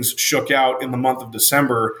how things shook out in the month of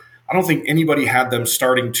December, I don't think anybody had them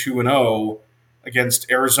starting 2-0 against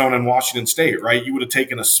Arizona and Washington State, right? You would have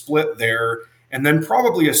taken a split there and then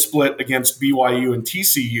probably a split against BYU and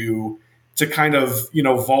TCU to kind of,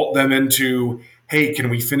 vault them into, hey, can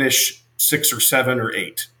we finish 6 or 7 or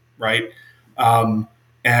 8, right? And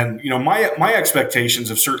my expectations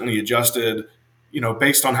have certainly adjusted,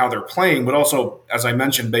 based on how they're playing, but also, as I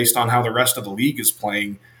mentioned, based on how the rest of the league is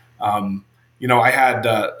playing. I had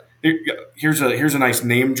here's a nice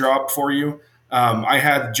name drop for you. I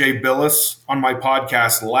had Jay Billis on my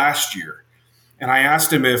podcast last year, and I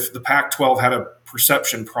asked him if the Pac-12 had a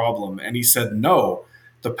perception problem, and he said no.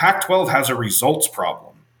 The Pac-12 has a results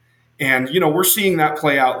problem, and we're seeing that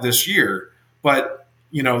play out this year. But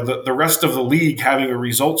the rest of the league having a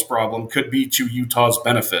results problem could be to Utah's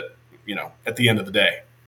benefit. At the end of the day.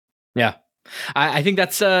 Yeah. I think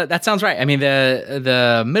that sounds right. I mean,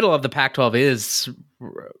 the middle of the Pac-12 is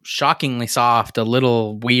shockingly soft, a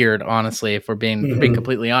little weird, honestly, if we're being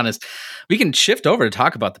completely honest. We can shift over to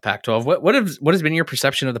talk about the Pac-12. What has been your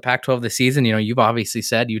perception of the Pac-12 this season? You've obviously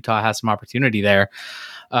said Utah has some opportunity there.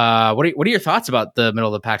 What are your thoughts about the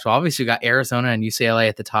middle of the Pac-12? Obviously, you got Arizona and UCLA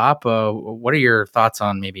at the top. What are your thoughts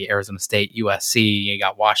on maybe Arizona State, USC? You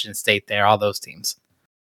got Washington State there, all those teams.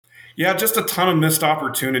 Yeah, just a ton of missed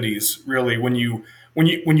opportunities, really. When you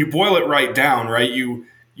boil it right down, right? You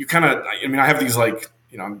kind of, I have these I'm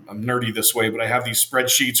nerdy this way, but I have these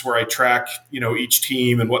spreadsheets where I track, each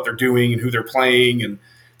team and what they're doing and who they're playing and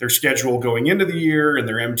their schedule going into the year and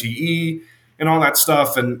their MTE and all that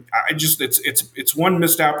stuff. And it's one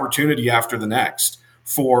missed opportunity after the next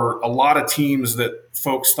for a lot of teams that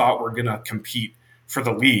folks thought were going to compete for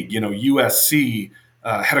the league. USC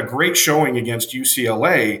had a great showing against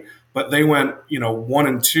UCLA, but they went,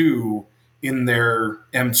 1-2 in their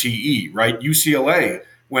MTE, right? UCLA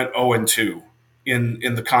went 0-2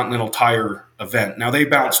 in the Continental Tire event. Now they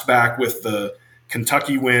bounced back with the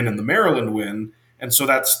Kentucky win and the Maryland win, and so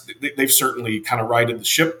they've certainly kind of righted the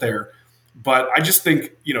ship there. But I just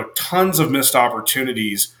think, tons of missed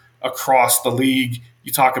opportunities across the league.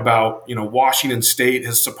 You talk about, Washington State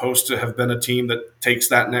is supposed to have been a team that takes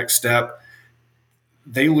that next step.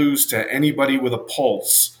 They lose to anybody with a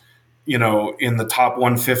pulse, in the top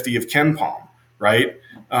 150 of KenPom, right?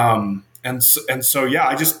 And so, yeah,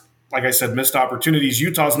 I just, like I said, missed opportunities.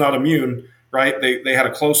 Utah's not immune, right? They had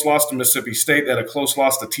a close loss to Mississippi State. They had a close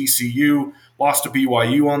loss to TCU, lost to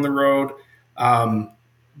BYU on the road.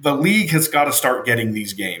 The league has got to start getting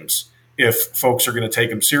these games if folks are going to take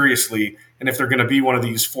them seriously and if they're going to be one of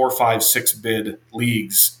these 4, 5, 6 bid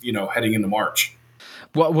leagues, heading into March.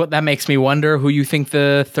 What that makes me wonder who you think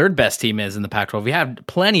the third best team is in the Pac-12. We have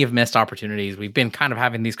plenty of missed opportunities. We've been kind of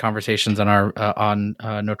having these conversations on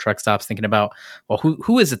our No Truck Stops, thinking about, well,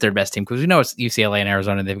 who is the third best team? Because we know it's UCLA and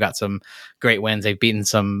Arizona. They've got some great wins. They've beaten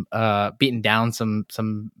down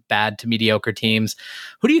some bad to mediocre teams.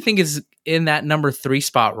 Who do you think is in that number 3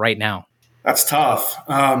 spot right now? That's tough.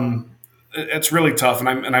 It's really tough,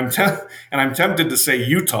 and I'm tempted to say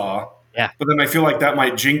Utah. Yeah, but then I feel like that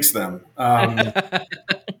might jinx them. I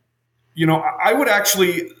would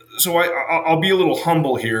actually. So I'll be a little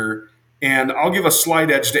humble here, and I'll give a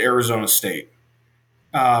slight edge to Arizona State.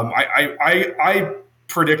 I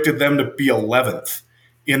predicted them to be 11th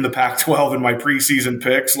in the Pac-12 in my preseason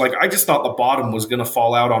picks. Like, I just thought the bottom was going to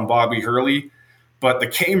fall out on Bobby Hurley. But the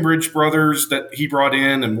Cambridge brothers that he brought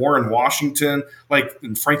in and Warren Washington,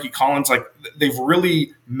 and Frankie Collins, they've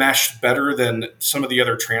really meshed better than some of the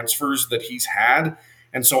other transfers that he's had.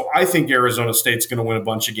 And so I think Arizona State's going to win a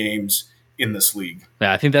bunch of games in this league.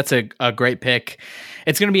 Yeah, I think that's a great pick.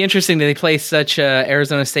 It's going to be interesting that they play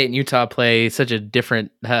Arizona State and Utah play such a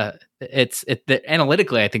different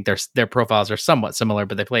analytically, I think their profiles are somewhat similar,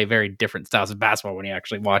 but they play very different styles of basketball when you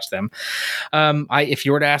actually watch them. If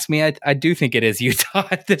you were to ask me, I do think it is Utah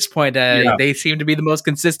at this point. They seem to be the most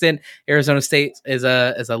consistent. Arizona State is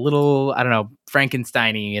a little, I don't know,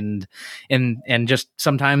 Frankenstein-y and just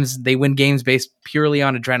sometimes they win games based purely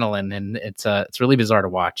on adrenaline, and it's really bizarre to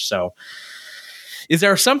watch. So, is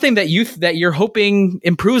there something that you're hoping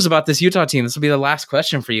improves about this Utah team? This will be the last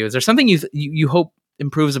question for you. Is there something you hope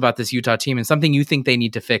improves about this Utah team and something you think they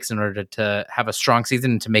need to fix in order to have a strong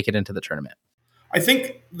season and to make it into the tournament? I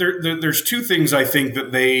think there's 2 things I think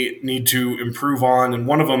that they need to improve on. And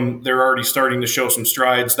one of them, they're already starting to show some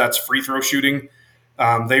strides. That's free throw shooting.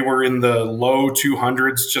 They were in the low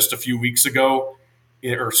 200s just a few weeks ago,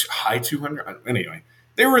 or high 200. Anyway,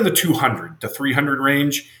 they were in the 200 to 300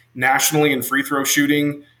 range nationally in free throw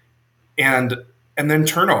shooting. And then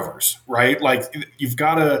turnovers, right? You've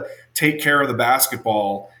got to take care of the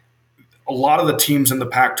basketball. A lot of the teams in the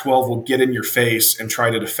Pac-12 will get in your face and try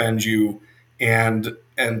to defend you and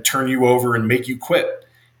turn you over and make you quit.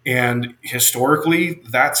 And historically,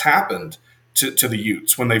 that's happened to the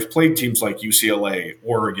Utes when they've played teams like UCLA,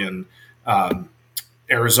 Oregon,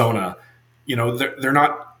 Arizona. They're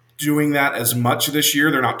not doing that as much this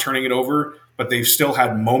year. They're not turning it over, but they've still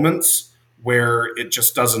had moments where it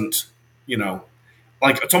just doesn't,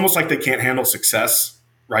 like it's almost like they can't handle success,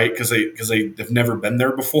 right? Because they've never been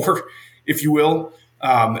there before, if you will.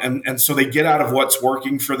 And so they get out of what's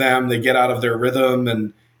working for them. They get out of their rhythm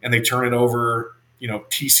and they turn it over.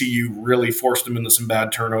 TCU really forced them into some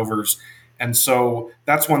bad turnovers. And so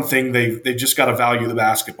that's one thing they've just got to value the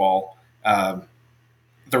basketball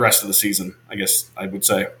the rest of the season, I guess I would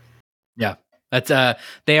say. Yeah. That's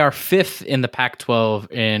they are 5th in the Pac-12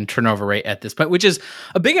 in turnover rate at this point, which is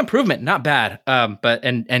a big improvement, not bad. But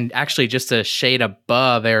actually just a shade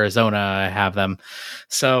above Arizona, I have them.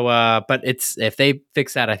 So, but if they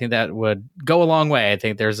fix that, I think that would go a long way. I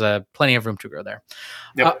think there's plenty of room to grow there.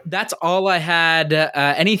 Yep. That's all I had.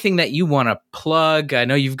 Anything that you want to plug? I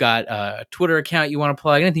know you've got a Twitter account you want to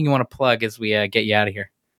plug. Anything you want to plug as we get you out of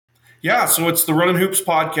here? Yeah, so it's the Runnin' Hoops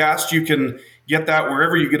podcast. You can get that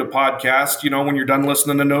wherever you get a podcast. When you're done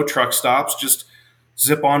listening to No Truck Stops, just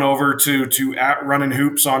zip on over to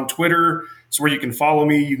 @RunninHoops on Twitter. It's where you can follow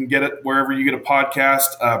me. You can get it wherever you get a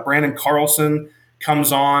podcast. Brandon Carlson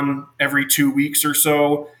comes on every 2 weeks or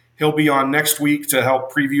so. He'll be on next week to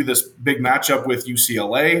help preview this big matchup with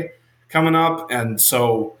UCLA coming up. And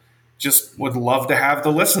so just would love to have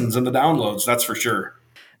the listens and the downloads, that's for sure.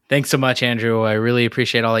 Thanks so much, Andrew. I really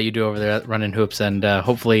appreciate all that you do over there at Runnin' Hoops, and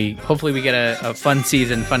hopefully we get a fun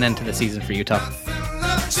end to the season for Utah.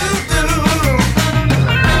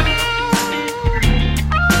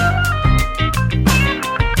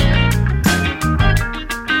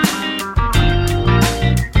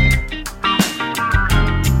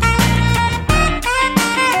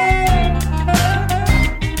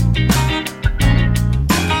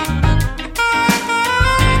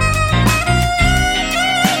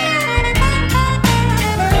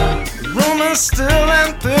 Still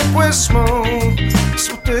and thick with smoke,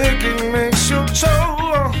 so thick it makes you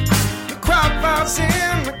choke. The crowd files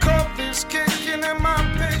in, the coffee's kicking, and my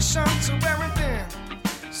patience are wearing thin.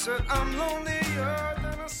 Said I'm lonely.